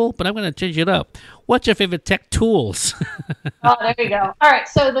tech tool? But I'm going to change it up. What's your favorite tech tools? Oh, there you go. All right.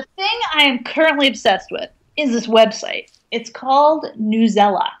 So the thing I am currently obsessed with is this website. It's called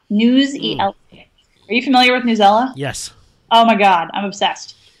Newsella. Newsella. Are you familiar with Newsella? Yes. Oh my God, I'm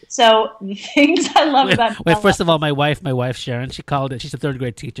obsessed. So the things I love about Newsella. Wait, first of all, my wife Sharon, she's a third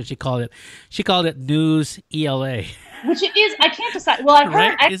grade teacher. She called it News ELA. Which it is. I can't decide. Well,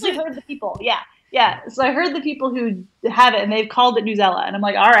 I actually heard the people. Yeah. So I heard the people who have it, and they've called it Newsella, and I'm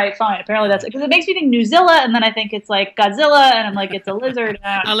like, all right, fine. Apparently that's because it makes me think Newzilla, and then I think it's like Godzilla, and I'm like, it's a lizard.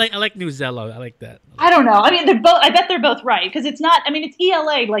 I like Newzella. I like that. I don't know. I mean, they're both. I bet they're both right because it's not. I mean, it's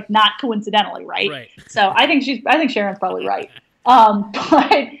ELA, like not coincidentally, right? Right. So I think Sharon's probably right.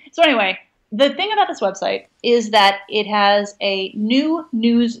 But so anyway, the thing about this website is that it has a new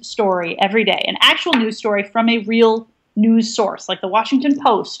news story every day, an actual news story from a real news source, like the Washington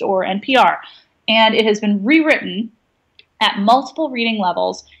Post or NPR. And it has been rewritten at multiple reading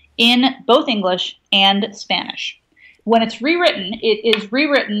levels in both English and Spanish. When it's rewritten, it is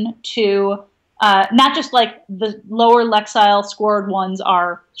rewritten to not just like the lower Lexile scored ones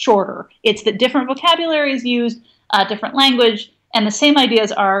are shorter. It's that different vocabulary is used, different language, and the same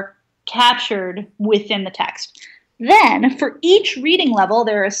ideas are captured within the text. Then, for each reading level,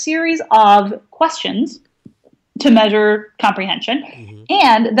 there are a series of questions to measure comprehension.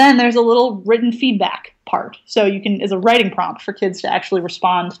 And then there's a little written feedback part. So you can, as a writing prompt for kids to actually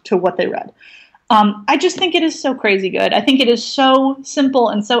respond to what they read. I just think it is so crazy good. I think it is so simple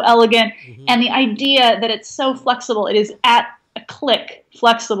and so elegant. And the idea that it's so flexible, it is at a click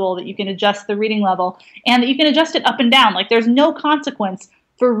flexible, that you can adjust the reading level and that you can adjust it up and down. Like there's no consequence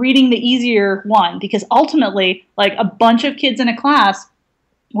for reading the easier one, because ultimately, like a bunch of kids in a class,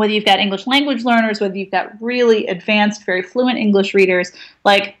 whether you've got English language learners, whether you've got really advanced, very fluent English readers,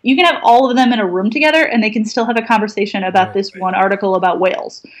 like you can have all of them in a room together and they can still have a conversation about this one article about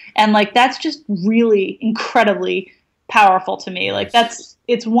whales. And like, that's just really incredibly powerful to me. Like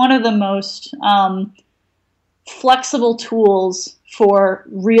it's one of the most flexible tools for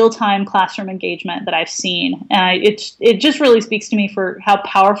real-time classroom engagement that I've seen. And it just really speaks to me for how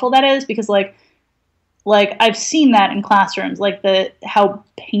powerful that is, because like I've seen that in classrooms, like how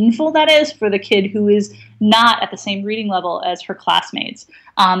painful that is for the kid who is not at the same reading level as her classmates,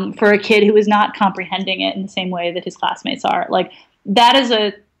 for a kid who is not comprehending it in the same way that his classmates are. Like that is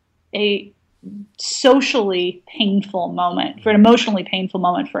a socially painful moment, for an emotionally painful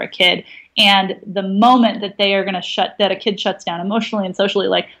moment for a kid. And the moment that they are going to that a kid shuts down emotionally and socially,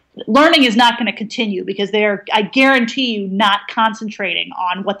 like learning is not going to continue, because they are, I guarantee you, not concentrating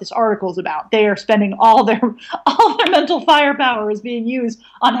on what this article is about. They are spending all their mental firepower is being used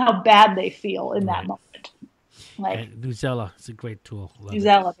on how bad they feel in that moment. Like Newsella, it's a great tool.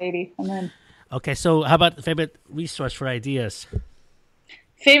 Newsella, baby. And then okay, so how about the favorite resource for ideas?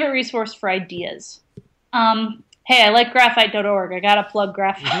 Favorite resource for ideas. Hey, I like graphite.org. I got to plug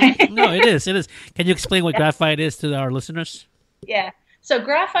Graphite. No, it is. Can you explain what Graphite is to our listeners? Yeah. So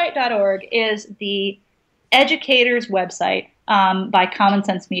graphite.org is the educators website by Common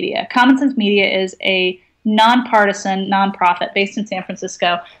Sense Media. Common Sense Media is a nonpartisan nonprofit based in San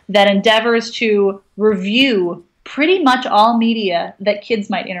Francisco that endeavors to review pretty much all media that kids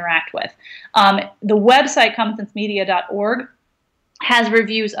might interact with. The website, commonsensemedia.org, has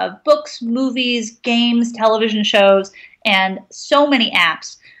reviews of books, movies, games, television shows, and so many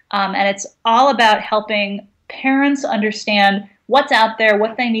apps. And it's all about helping parents understand what's out there,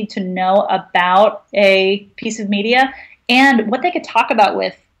 what they need to know about a piece of media, and what they could talk about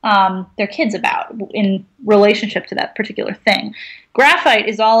with their kids about in relationship to that particular thing. Graphite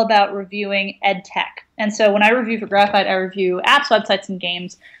is all about reviewing ed tech. And so when I review for Graphite, I review apps, websites, and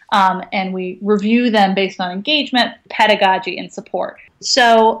games, and we review them based on engagement, pedagogy, and support.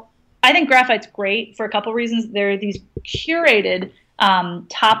 So I think Graphite's great for a couple reasons. There are these curated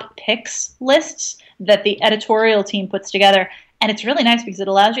top picks lists that the editorial team puts together, and it's really nice because it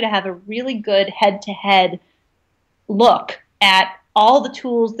allows you to have a really good head-to-head look at all the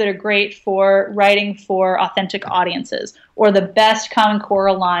tools that are great for writing for authentic audiences, or the best Common Core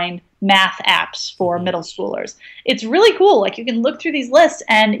aligned math apps for middle schoolers. It's really cool. Like, you can look through these lists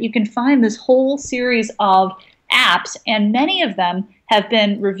and you can find this whole series of apps, and many of them have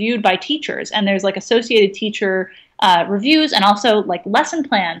been reviewed by teachers, and there's like associated teacher reviews, and also like lesson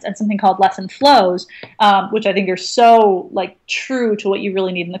plans and something called lesson flows, which I think are so like true to what you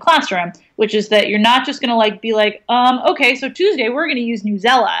really need in the classroom, which is that you're not just going to like be like, okay, so Tuesday we're going to use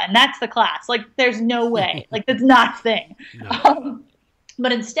Newsella and that's the class. Like, there's no way. Like, that's not a thing. No.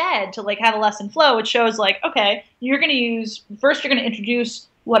 But instead, to like have a lesson flow, which shows like, okay, you're going to use, first you're going to introduce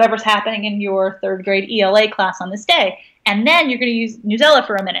whatever's happening in your third grade ELA class on this day. And then you're going to use Newsella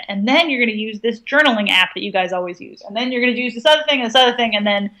for a minute. And then you're going to use this journaling app that you guys always use. And then you're going to use this other thing and this other thing. And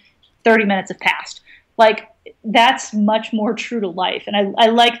then 30 minutes have passed. Like, that's much more true to life. And I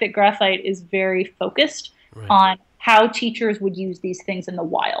like that Graphite is very focused on how teachers would use these things in the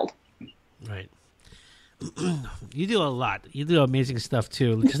wild. Right. You do a lot. You do amazing stuff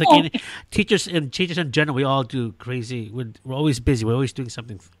too. Just like teachers in general, we all do crazy. We're always busy. We're always doing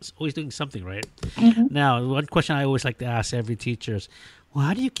something. Right? Mm-hmm. Now, one question I always like to ask every teacher is, well,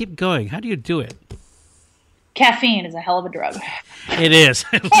 how do you keep going? How do you do it? Caffeine is a hell of a drug. It is.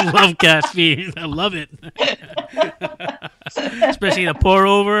 I love caffeine. I love it. Especially the pour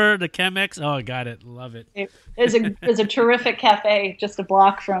over, the Chemex. Oh, I got it. Love it. There's a terrific cafe just a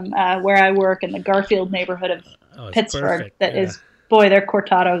block from where I work in the Garfield neighborhood of Pittsburgh. Perfect. That is, boy, their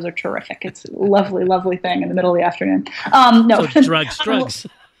cortados are terrific. It's a lovely, lovely thing in the middle of the afternoon. No. So drugs.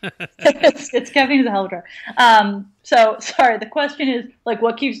 It's caffeine is a hell of a drug. So, sorry, the question is, like,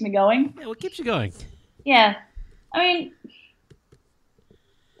 what keeps me going? Yeah, what keeps you going? Yeah. I mean,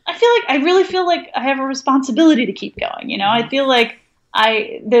 I really feel like I have a responsibility to keep going. You know, I feel like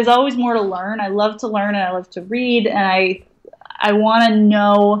there's always more to learn. I love to learn and I love to read, and I want to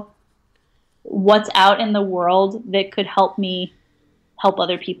know what's out in the world that could help me help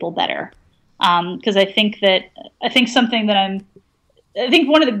other people better. Because I think one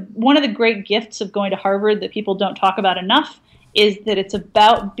of the great gifts of going to Harvard that people don't talk about enough is that it's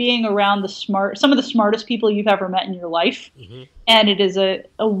about being around some of the smartest people you've ever met in your life. Mm-hmm. And it is a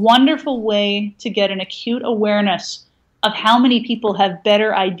wonderful way to get an acute awareness of how many people have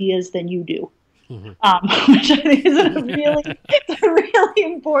better ideas than you do. Mm-hmm. Which I think is a really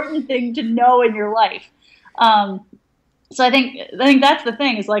important thing to know in your life. So I think that's the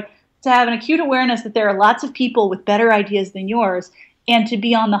thing, is like to have an acute awareness that there are lots of people with better ideas than yours, and to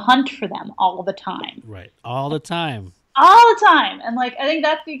be on the hunt for them all the time. Right. All the time. All the time. And like, I think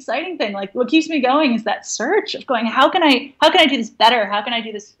that's the exciting thing. Like, what keeps me going is that search of going, how can I do this better? How can I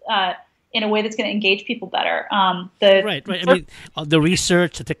do this in a way that's going to engage people better? Right. I mean, the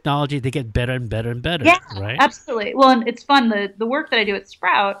research, the technology, they get better and better and better. Yeah, right? Absolutely. Well, and it's fun. The work that I do at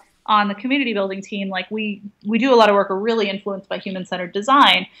Sprout on the community building team, like we do a lot of work. We're really influenced by human-centered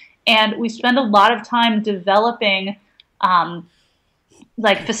design. And we spend a lot of time developing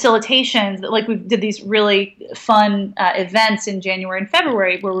like facilitations. Like, we did these really fun events in January and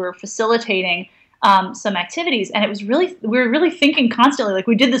February where we were facilitating some activities, and we were really thinking constantly. Like,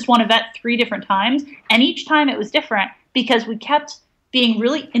 we did this one event 3 different times, and each time it was different because we kept being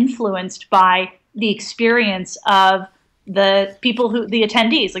really influenced by the experience of the people the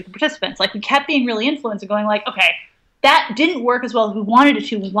attendees, like the participants. Like, we kept being really influenced and going like, okay, that didn't work as well as we wanted it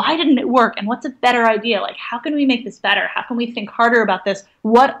to. Why didn't it work? And what's a better idea? Like, how can we make this better? How can we think harder about this?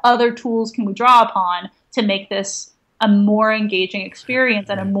 What other tools can we draw upon to make this a more engaging experience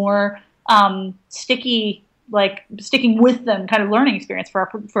and a more sticky, like sticking with them kind of learning experience for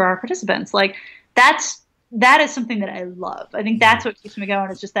our participants? Like, that is something that I love. I think that's what keeps me going.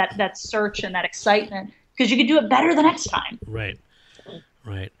 It's just that search and that excitement because you could do it better the next time. Right.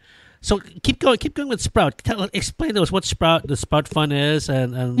 So keep going with Sprout. Explain to us what the Sprout Fund is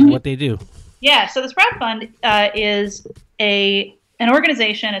and what they do. Yeah, so the Sprout Fund is an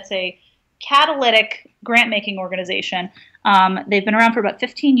organization. It's a catalytic grant-making organization. They've been around for about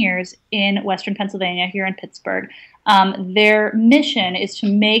 15 years in Western Pennsylvania, here in Pittsburgh. Their mission is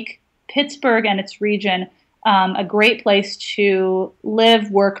to make Pittsburgh and its region a great place to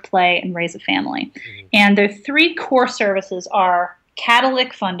live, work, play, and raise a family. Mm-hmm. And their three core services are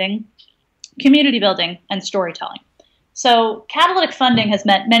catalytic funding, community building, and storytelling. So catalytic funding has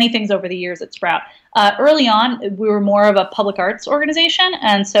meant many things over the years at Sprout. Early on, we were more of a public arts organization,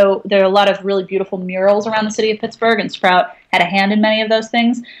 and so there are a lot of really beautiful murals around the city of Pittsburgh, and Sprout had a hand in many of those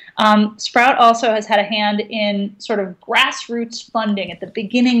things. Sprout also has had a hand in sort of grassroots funding at the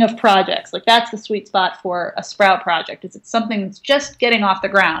beginning of projects. Like, that's the sweet spot for a Sprout project. It's something that's just getting off the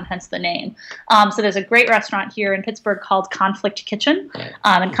ground, hence the name. So there's a great restaurant here in Pittsburgh called Conflict Kitchen,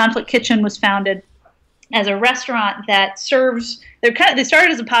 and Conflict Kitchen was founded as a restaurant that serves. They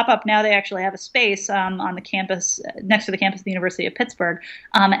started as a pop-up. Now they actually have a space on the campus, next to the campus of the University of Pittsburgh.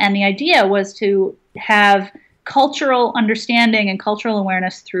 And the idea was to have cultural understanding and cultural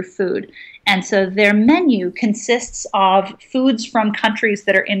awareness through food. And so their menu consists of foods from countries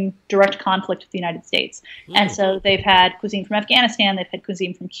that are in direct conflict with the United States. And so they've had cuisine from Afghanistan, they've had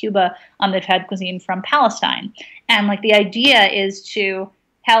cuisine from Cuba, they've had cuisine from Palestine. And like, the idea is to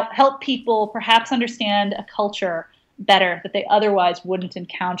help people perhaps understand a culture better that they otherwise wouldn't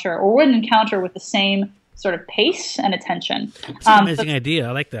encounter, or wouldn't encounter with the same sort of pace and attention. It's an amazing idea.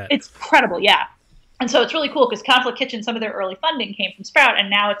 I like that. It's incredible, yeah. And so it's really cool because Conflict Kitchen, some of their early funding came from Sprout, and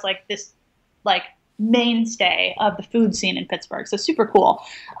now it's like this mainstay of the food scene in Pittsburgh. So super cool.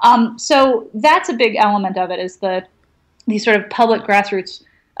 So that's a big element of it, is these sort of public grassroots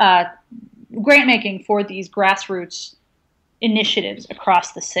grant making for these grassroots initiatives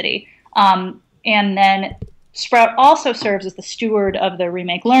across the city. And then Sprout also serves as the steward of the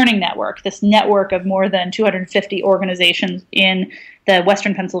Remake Learning Network, this network of more than 250 organizations in the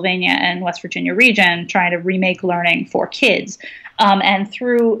Western Pennsylvania and West Virginia region trying to remake learning for kids. And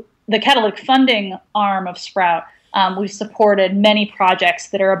through the catalytic funding arm of Sprout, we've supported many projects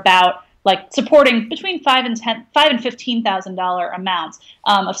that are about supporting between $5,000 and $15,000 amounts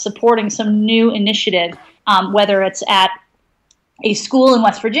of supporting some new initiative, whether it's at a school in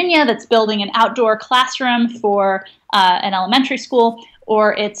West Virginia that's building an outdoor classroom for an elementary school,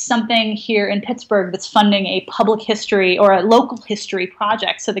 or it's something here in Pittsburgh that's funding a public history or a local history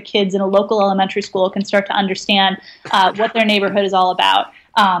project, so the kids in a local elementary school can start to understand what their neighborhood is all about.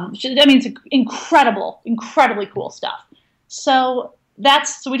 It's incredibly cool stuff. So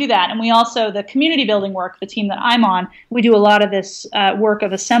we do that. And we also, the community building work, the team that I'm on, we do a lot of this work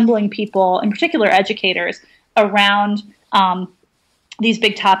of assembling people, in particular educators, around these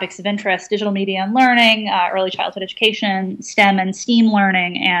big topics of interest: digital media and learning, early childhood education, STEM and STEAM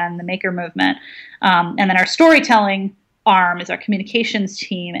learning, and the maker movement. And then our storytelling arm is our communications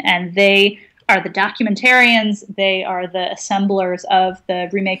team, and they are the documentarians. They are the assemblers of the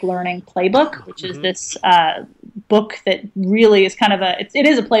Remake Learning Playbook, which is this book that really is kind of it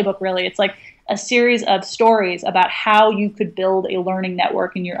is a playbook, really. It's like a series of stories about how you could build a learning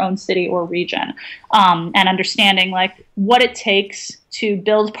network in your own city or region, and understanding what it takes to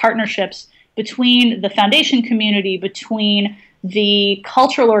build partnerships between the foundation community, between the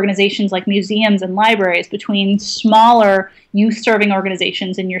cultural organizations like museums and libraries, between smaller youth-serving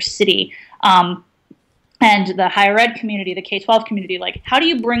organizations in your city, and the higher ed community, the K-12 community. How do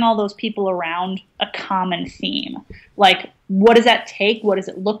you bring all those people around a common theme? What does that take? What does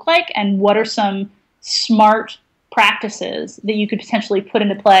it look like? And what are some smart practices that you could potentially put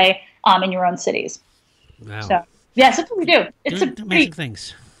into play in your own cities? Wow. So, yeah, that's what we do. It's amazing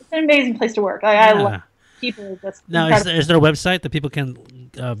things. It's an amazing place to work. I love people. Now, is there a website that people can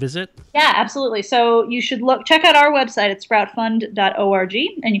visit? Yeah, absolutely. So you should check out our website at sproutfund.org,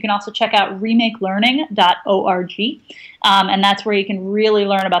 and you can also check out remakelearning.org, and that's where you can really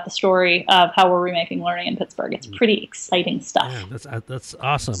learn about the story of how we're remaking learning in Pittsburgh. It's pretty exciting stuff. Yeah, that's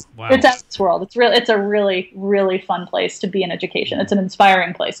awesome. Wow. It's out of this world. It's a really, really fun place to be in education. It's an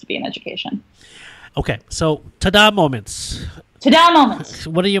inspiring place to be in education. Okay, so ta-da moments. Ta-da moments.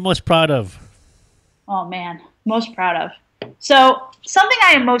 What are you most proud of? Oh, man, most proud of. So something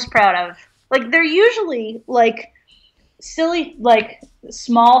I am most proud of, they're usually silly,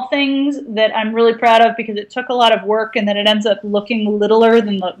 small things that I'm really proud of because it took a lot of work and then it ends up looking littler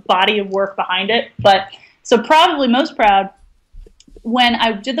than the body of work behind it. But so probably most proud, when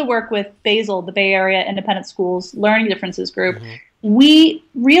I did the work with Basil, the Bay Area Independent Schools Learning Differences Group, we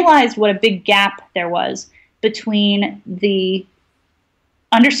realized what a big gap there was between the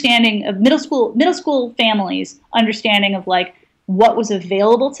understanding of middle school families, understanding of like what was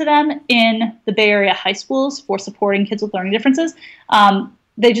available to them in the Bay Area high schools for supporting kids with learning differences.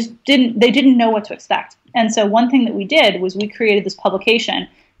 They didn't know what to expect. And so one thing that we did was we created this publication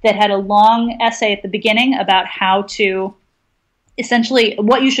that had a long essay at the beginning about how to essentially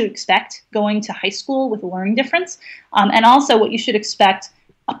what you should expect going to high school with a learning difference, and also what you should expect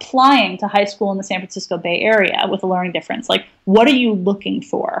applying to high school in the San Francisco Bay Area with a learning difference. Like, what are you looking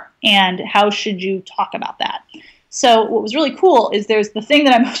for, and how should you talk about that? So what was really cool is there's the thing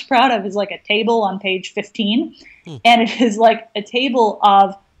that I'm most proud of is like a table on page 15, and it is like a table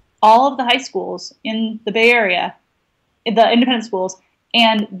of all of the high schools in the Bay Area, the independent schools,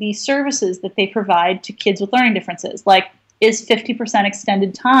 and the services that they provide to kids with learning differences. Like, is 50%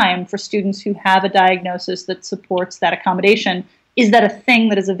 extended time for students who have a diagnosis that supports that accommodation? Is that a thing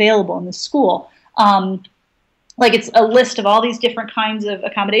that is available in the school? Like, it's a list of all these different kinds of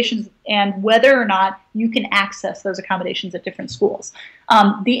accommodations and whether or not you can access those accommodations at different schools.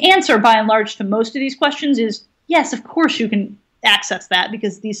 The answer, by and large, to most of these questions is yes, of course you can access that,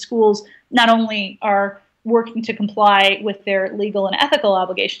 because these schools not only are working to comply with their legal and ethical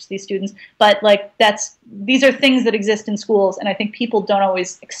obligations to these students, but like these are things that exist in schools, and I think people don't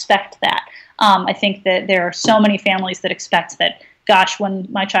always expect that. I think that there are so many families that expect that, gosh, when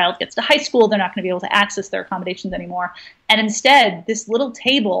my child gets to high school, they're not going to be able to access their accommodations anymore. And instead, this little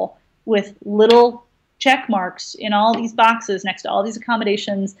table with little check marks in all these boxes next to all these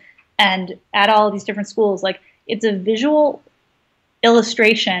accommodations and at all of these different schools, like, it's a visual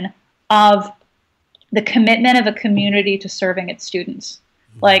illustration of the commitment of a community to serving its students.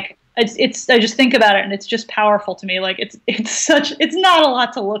 Like, it's I just think about it and it's just powerful to me. Like, it's not a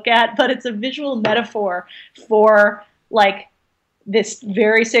lot to look at, but it's a visual metaphor for like this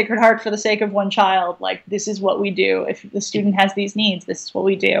very Sacred Heart for the sake of one child. Like, this is what we do. If the student has these needs, this is what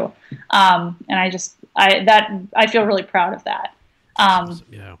we do. And I feel really proud of that. Awesome.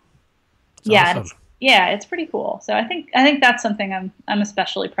 It's pretty cool. So I think that's something I'm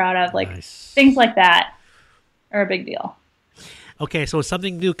especially proud of. Like, nice. Things like that are a big deal. Okay, so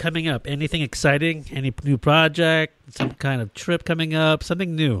something new coming up. Anything exciting? Any new project? Some kind of trip coming up?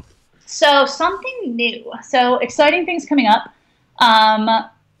 Something new? So something new. So exciting things coming up.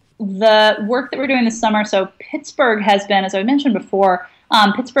 The work that we're doing this summer. So Pittsburgh has been, as I mentioned before,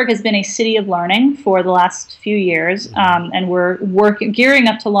 Pittsburgh has been a city of learning for the last few years, and we're gearing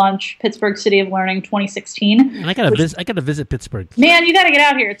up to launch Pittsburgh City of Learning 2016. And I gotta visit Pittsburgh. Man, you gotta get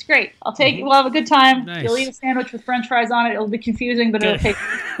out here. It's great. I'll take you. We'll have a good time. Nice. You'll eat a sandwich with French fries on it. It'll be confusing, but it'll take.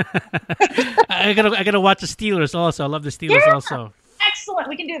 I gotta watch the Steelers also. I love the Steelers also. Excellent.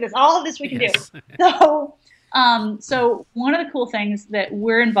 We can do this. All of this we can do. So one of the cool things that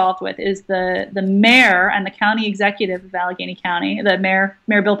we're involved with is the mayor and the county executive of Allegheny County, the Mayor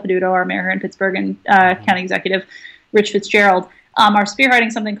Bill Peduto, our mayor here in Pittsburgh, and county executive Rich Fitzgerald, are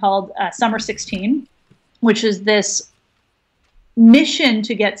spearheading something called Summer 16, which is this mission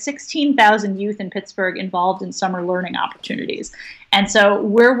to get 16,000 youth in Pittsburgh involved in summer learning opportunities. And so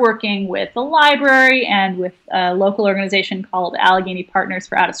we're working with the library and with a local organization called Allegheny Partners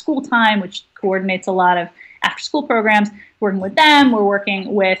for Out of School Time, which coordinates a lot of after-school programs. Working with them, we're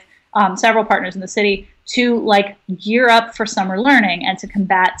working with several partners in the city to like gear up for summer learning and to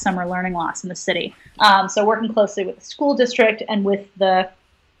combat summer learning loss in the city. So working closely with the school district and with the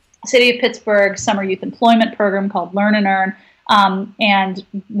City of Pittsburgh Summer Youth Employment Program called Learn and Earn, and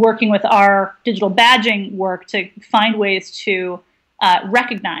working with our digital badging work to find ways to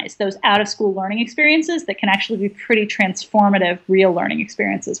recognize those out-of-school learning experiences that can actually be pretty transformative, real learning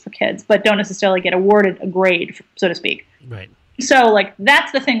experiences for kids, but don't necessarily get awarded a grade, so to speak. Right. So, like,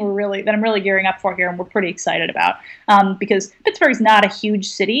 that's the thing that I'm really gearing up for here, and we're pretty excited about, because Pittsburgh is not a huge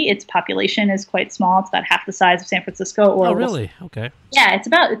city. Its population is quite small. It's about half the size of San Francisco. Oh, really? Okay. Yeah,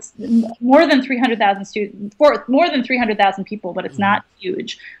 it's more than 300,000 students, more than 300,000 people, but it's not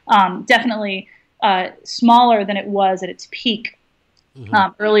huge. Definitely smaller than it was at its peak.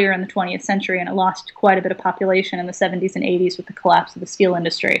 Earlier in the 20th century, and it lost quite a bit of population in the 70s and 80s with the collapse of the steel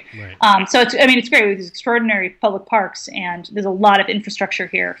industry. Right. So it's great. There's extraordinary public parks, and there's a lot of infrastructure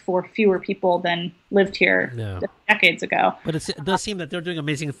here for fewer people than lived here decades ago. But it does seem that they're doing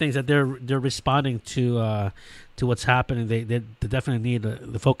amazing things, that they're responding to what's happening. They definitely need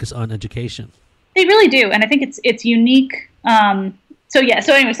the focus on education. They really do, and I think it's unique. So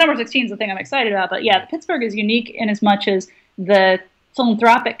anyway, Summer 16 is the thing I'm excited about. But yeah, Pittsburgh is unique in as much as the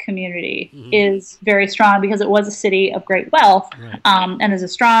philanthropic community is very strong because it was a city of great wealth, and there's a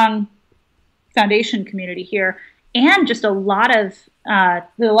strong foundation community here. and just there are a lot of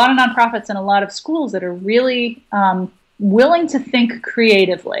nonprofits and a lot of schools that are really willing to think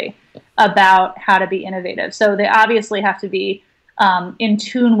creatively about how to be innovative. So they obviously have to be in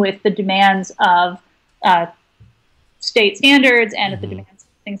tune with the demands of state standards and the demands of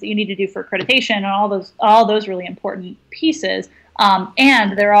things that you need to do for accreditation and all those really important pieces.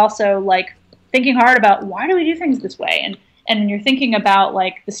 And they're also like thinking hard about, why do we do things this way? And you're thinking about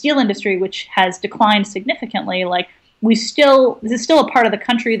like the steel industry, which has declined significantly. Like this is still a part of the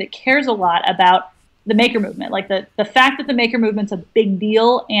country that cares a lot about the maker movement. Like the fact that the maker movement's a big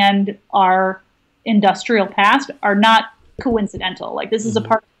deal and our industrial past are not coincidental. Like this is a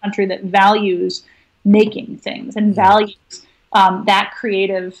part of the country that values making things and values that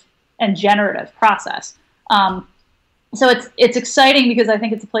creative and generative process. So it's exciting because I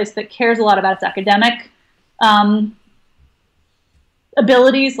think it's a place that cares a lot about its academic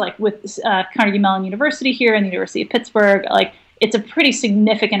abilities, like with Carnegie Mellon University here and the University of Pittsburgh. Like it's a pretty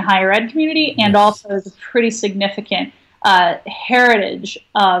significant higher ed community, and also is a pretty significant heritage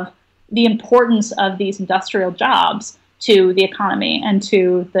of the importance of these industrial jobs to the economy and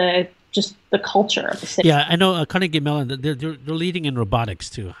to the culture of the city. Yeah, I know Carnegie Mellon, they're leading in robotics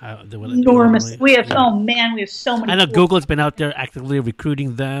too. Enormous. We have so many. I know Google's been out there actively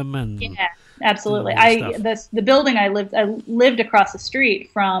recruiting them, and yeah, absolutely. The building I lived across the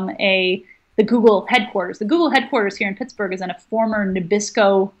street from the Google headquarters. The Google headquarters here in Pittsburgh is in a former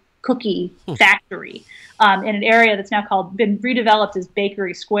Nabisco cookie factory in an area that's now been redeveloped as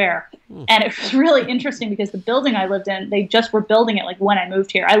Bakery Square. And it was really interesting because the building I lived in, they just were building it like when I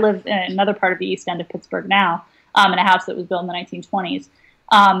moved here. I live in another part of the east end of Pittsburgh now, in a house that was built in the 1920s.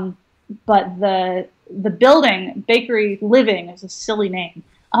 But the building, Bakery Living, is a silly name,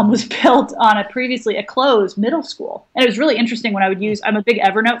 was built on a closed middle school. And it was really interesting when I'm a big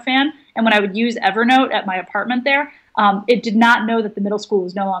Evernote fan, and when I would use Evernote at my apartment there, it did not know that the middle school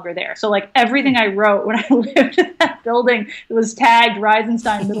was no longer there. So like everything I wrote when I lived in that building, it was tagged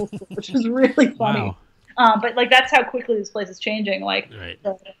Reisenstein Middle School, which was really funny. Wow. But like that's how quickly this place is changing. Like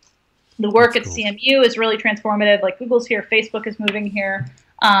the work at CMU is really transformative. Like Google's here, Facebook is moving here.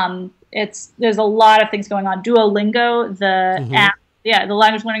 There's a lot of things going on. Duolingo, the app, the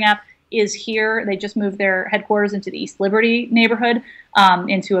language learning app, is here. They just moved their headquarters into the East Liberty neighborhood,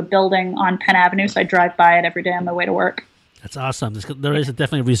 into a building on Penn Avenue. So I drive by it every day on my way to work. That's awesome. There is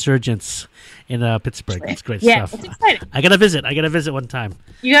definitely a resurgence in Pittsburgh. It's great stuff. It's exciting. I gotta visit one time.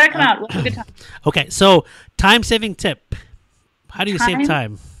 You gotta come out. We'll have a good time. Okay, so time-saving tip. How do you save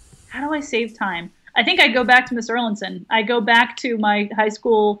time? How do I save time? I think I go back to Miss Erlinson. I go back to my high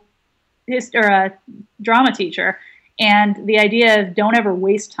school drama teacher. And the idea of don't ever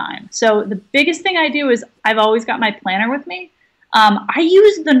waste time. So the biggest thing I do is I've always got my planner with me. I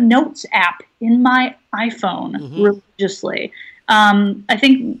use the Notes app in my iPhone religiously. I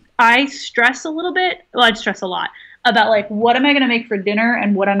think I stress a little bit. Well, I stress a lot about like, what am I going to make for dinner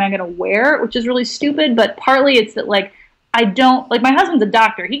and what am I going to wear, which is really stupid. But partly it's that like, I don't, like my husband's a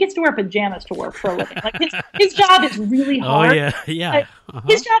doctor. He gets to wear pajamas to work for a living. Like his job is really hard. Oh, yeah.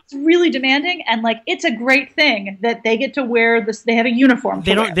 His job is really demanding, and like it's a great thing that they get to wear this. They have a uniform.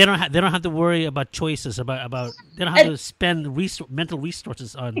 They don't have to worry about choices. About they don't have to spend mental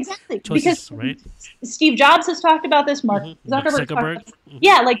resources on choices, because right? Steve Jobs has talked about this. Mark Zuckerberg.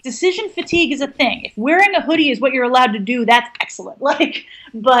 Yeah, like decision fatigue is a thing. If wearing a hoodie is what you're allowed to do, that's excellent. Like,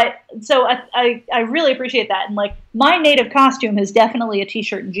 but so I really appreciate that, and like my native costume is definitely a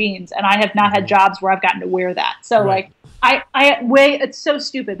t-shirt and jeans, and I have not had jobs where I've gotten to wear that. So like. It's so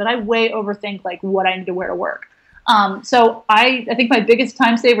stupid, but I way overthink like what I need to wear to work. So I think my biggest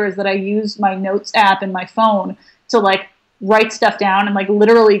time saver is that I use my Notes app in my phone to like write stuff down and like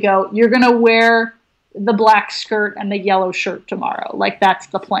literally go, you're going to wear the black skirt and the yellow shirt tomorrow. Like that's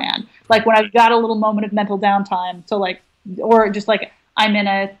the plan. Like when I've got a little moment of mental downtime to like, or just like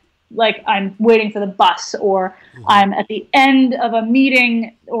I'm waiting for the bus, or I'm at the end of a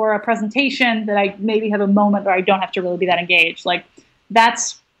meeting or a presentation that I maybe have a moment where I don't have to really be that engaged. Like I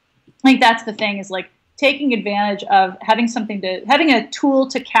think that's the thing, is like taking advantage of having a tool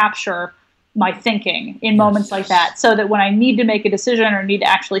to capture my thinking in moments like that, so that when I need to make a decision or need to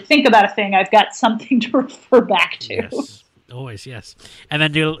actually think about a thing, I've got something to refer back to. Yes. Always, yes. And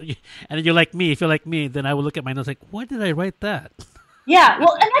then you're like me. If you're like me, then I will look at my notes like, why did I write that? Yeah,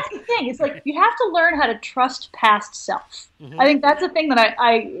 well, and that's the thing. It's like you have to learn how to trust past self. I think that's the thing that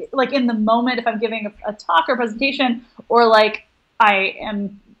I like in the moment, if I'm giving a talk or presentation, or like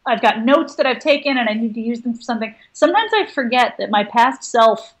I've got notes that I've taken and I need to use them for something. Sometimes I forget that my past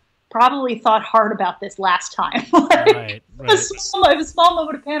self probably thought hard about this last time. Right. I have a small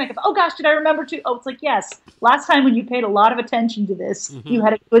moment of panic of, oh gosh, did I remember to? Oh, it's like, yes, last time when you paid a lot of attention to this, you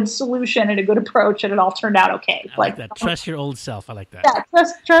had a good solution and a good approach, and it all turned out okay. I like that. Trust your old self. I like that. Yeah,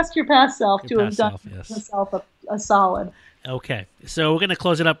 trust your past self to have done yourself a solid. Okay, so we're going to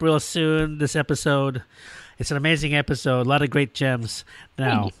close it up real soon, this episode. It's an amazing episode, a lot of great gems.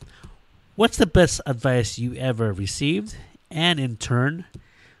 Now, what's the best advice you ever received? And in turn,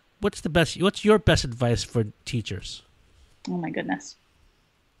 what's your best advice for teachers? Oh my goodness.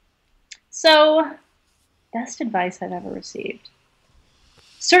 So, best advice I've ever received.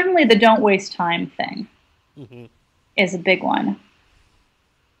 Certainly the don't waste time thing is a big one.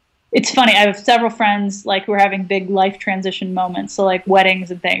 It's funny, I have several friends like who are having big life transition moments, so like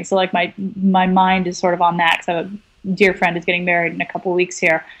weddings and things. So like my mind is sort of on that because I have a dear friend who's getting married in a couple of weeks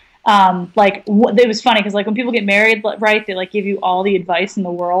here. It was funny because like when people get married, right, they like give you all the advice in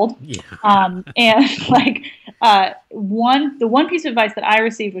the world. Yeah. And like the one piece of advice that I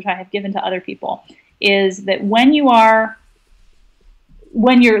received, which I have given to other people, is that when you're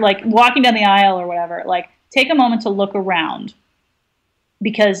like walking down the aisle or whatever, like take a moment to look around,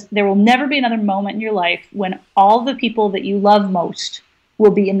 because there will never be another moment in your life when all the people that you love most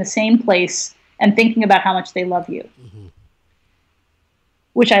will be in the same place and thinking about how much they love you.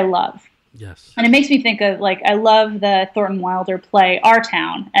 Which I love. Yes. And it makes me think of, like, I love the Thornton Wilder play, Our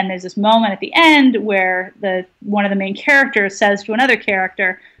Town. And there's this moment at the end where one of the main characters says to another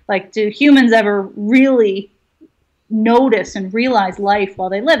character, like, do humans ever really notice and realize life while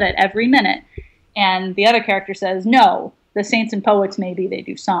they live it every minute? And the other character says, no, the saints and poets, maybe they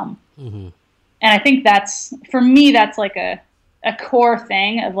do some. And I think for me, that's like a core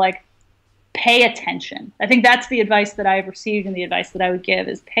thing of like, pay attention. I think that's the advice that I've received, and the advice that I would give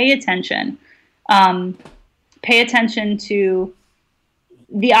is pay attention. Pay attention to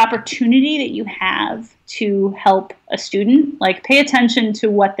the opportunity that you have to help a student. Like, pay attention to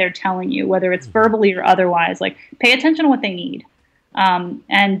what they're telling you, whether it's verbally or otherwise. Like, pay attention to what they need,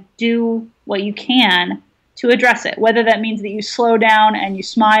 and do what you can to address it. Whether that means that you slow down and you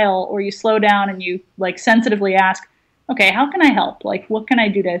smile, or you slow down and you like sensitively ask, okay, how can I help? Like, what can I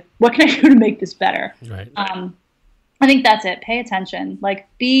do to make this better? Right. I think that's it. Pay attention. Like,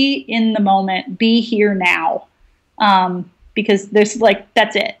 be in the moment. Be here now. Because there's like,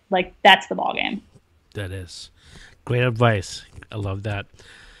 that's it. Like, that's the ballgame. That is great advice. I love that.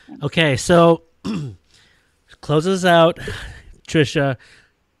 Okay, so close us out, Tricia.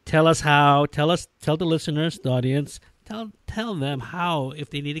 Tell the listeners, the audience, tell them how, if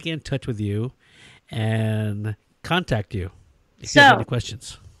they need to get in touch with you and contact you if you have any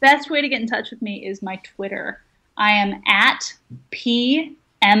questions. Best way to get in touch with me is my Twitter. I am at PM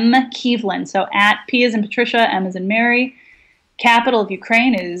Kievlan. So at P as in Patricia, M as in Mary. Capital of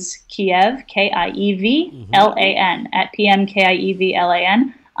Ukraine is Kiev, Kievlan, at PM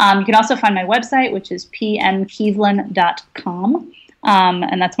Kievlan. You can also find my website, which is pmkievlan.com.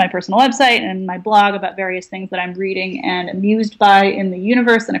 And that's my personal website and my blog about various things that I'm reading and amused by in the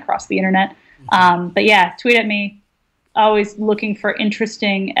universe and across the internet. But yeah, tweet at me. Always looking for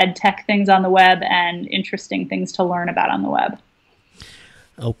interesting ed tech things on the web and interesting things to learn about on the web.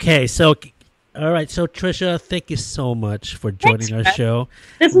 Okay, so all right, so Tricia, thank you so much for joining our show.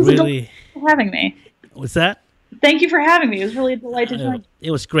 This was really for having me. What's that? Thank you for having me. It was really a delight to join.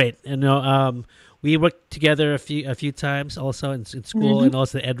 It was great. And we worked together a few times also in school, and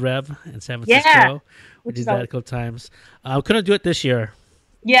also the EdRev in San Francisco. Yeah, we did that a couple times. Couldn't do it this year.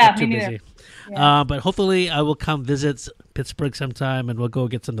 Yeah, too me neither. Busy. Yeah. But hopefully I will come visit Pittsburgh sometime, and we'll go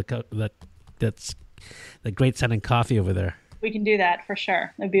get some that's the great sounding coffee over there. We can do that for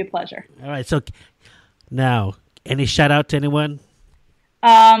sure. It'd be a pleasure. All right. So now, any shout out to anyone?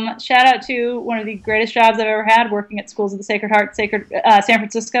 Shout out to one of the greatest jobs I've ever had, working at Schools of the Sacred Heart, San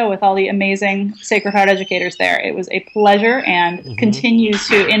Francisco, with all the amazing Sacred Heart educators there. It was a pleasure and continues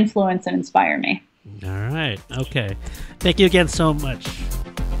to influence and inspire me. All right. Okay. Thank you again so much.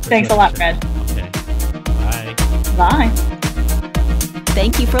 Thanks a lot, Fred. Okay. Bye. Bye.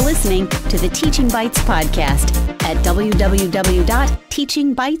 Thank you for listening to the Teaching Bites podcast at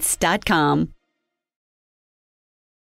www.teachingbites.com.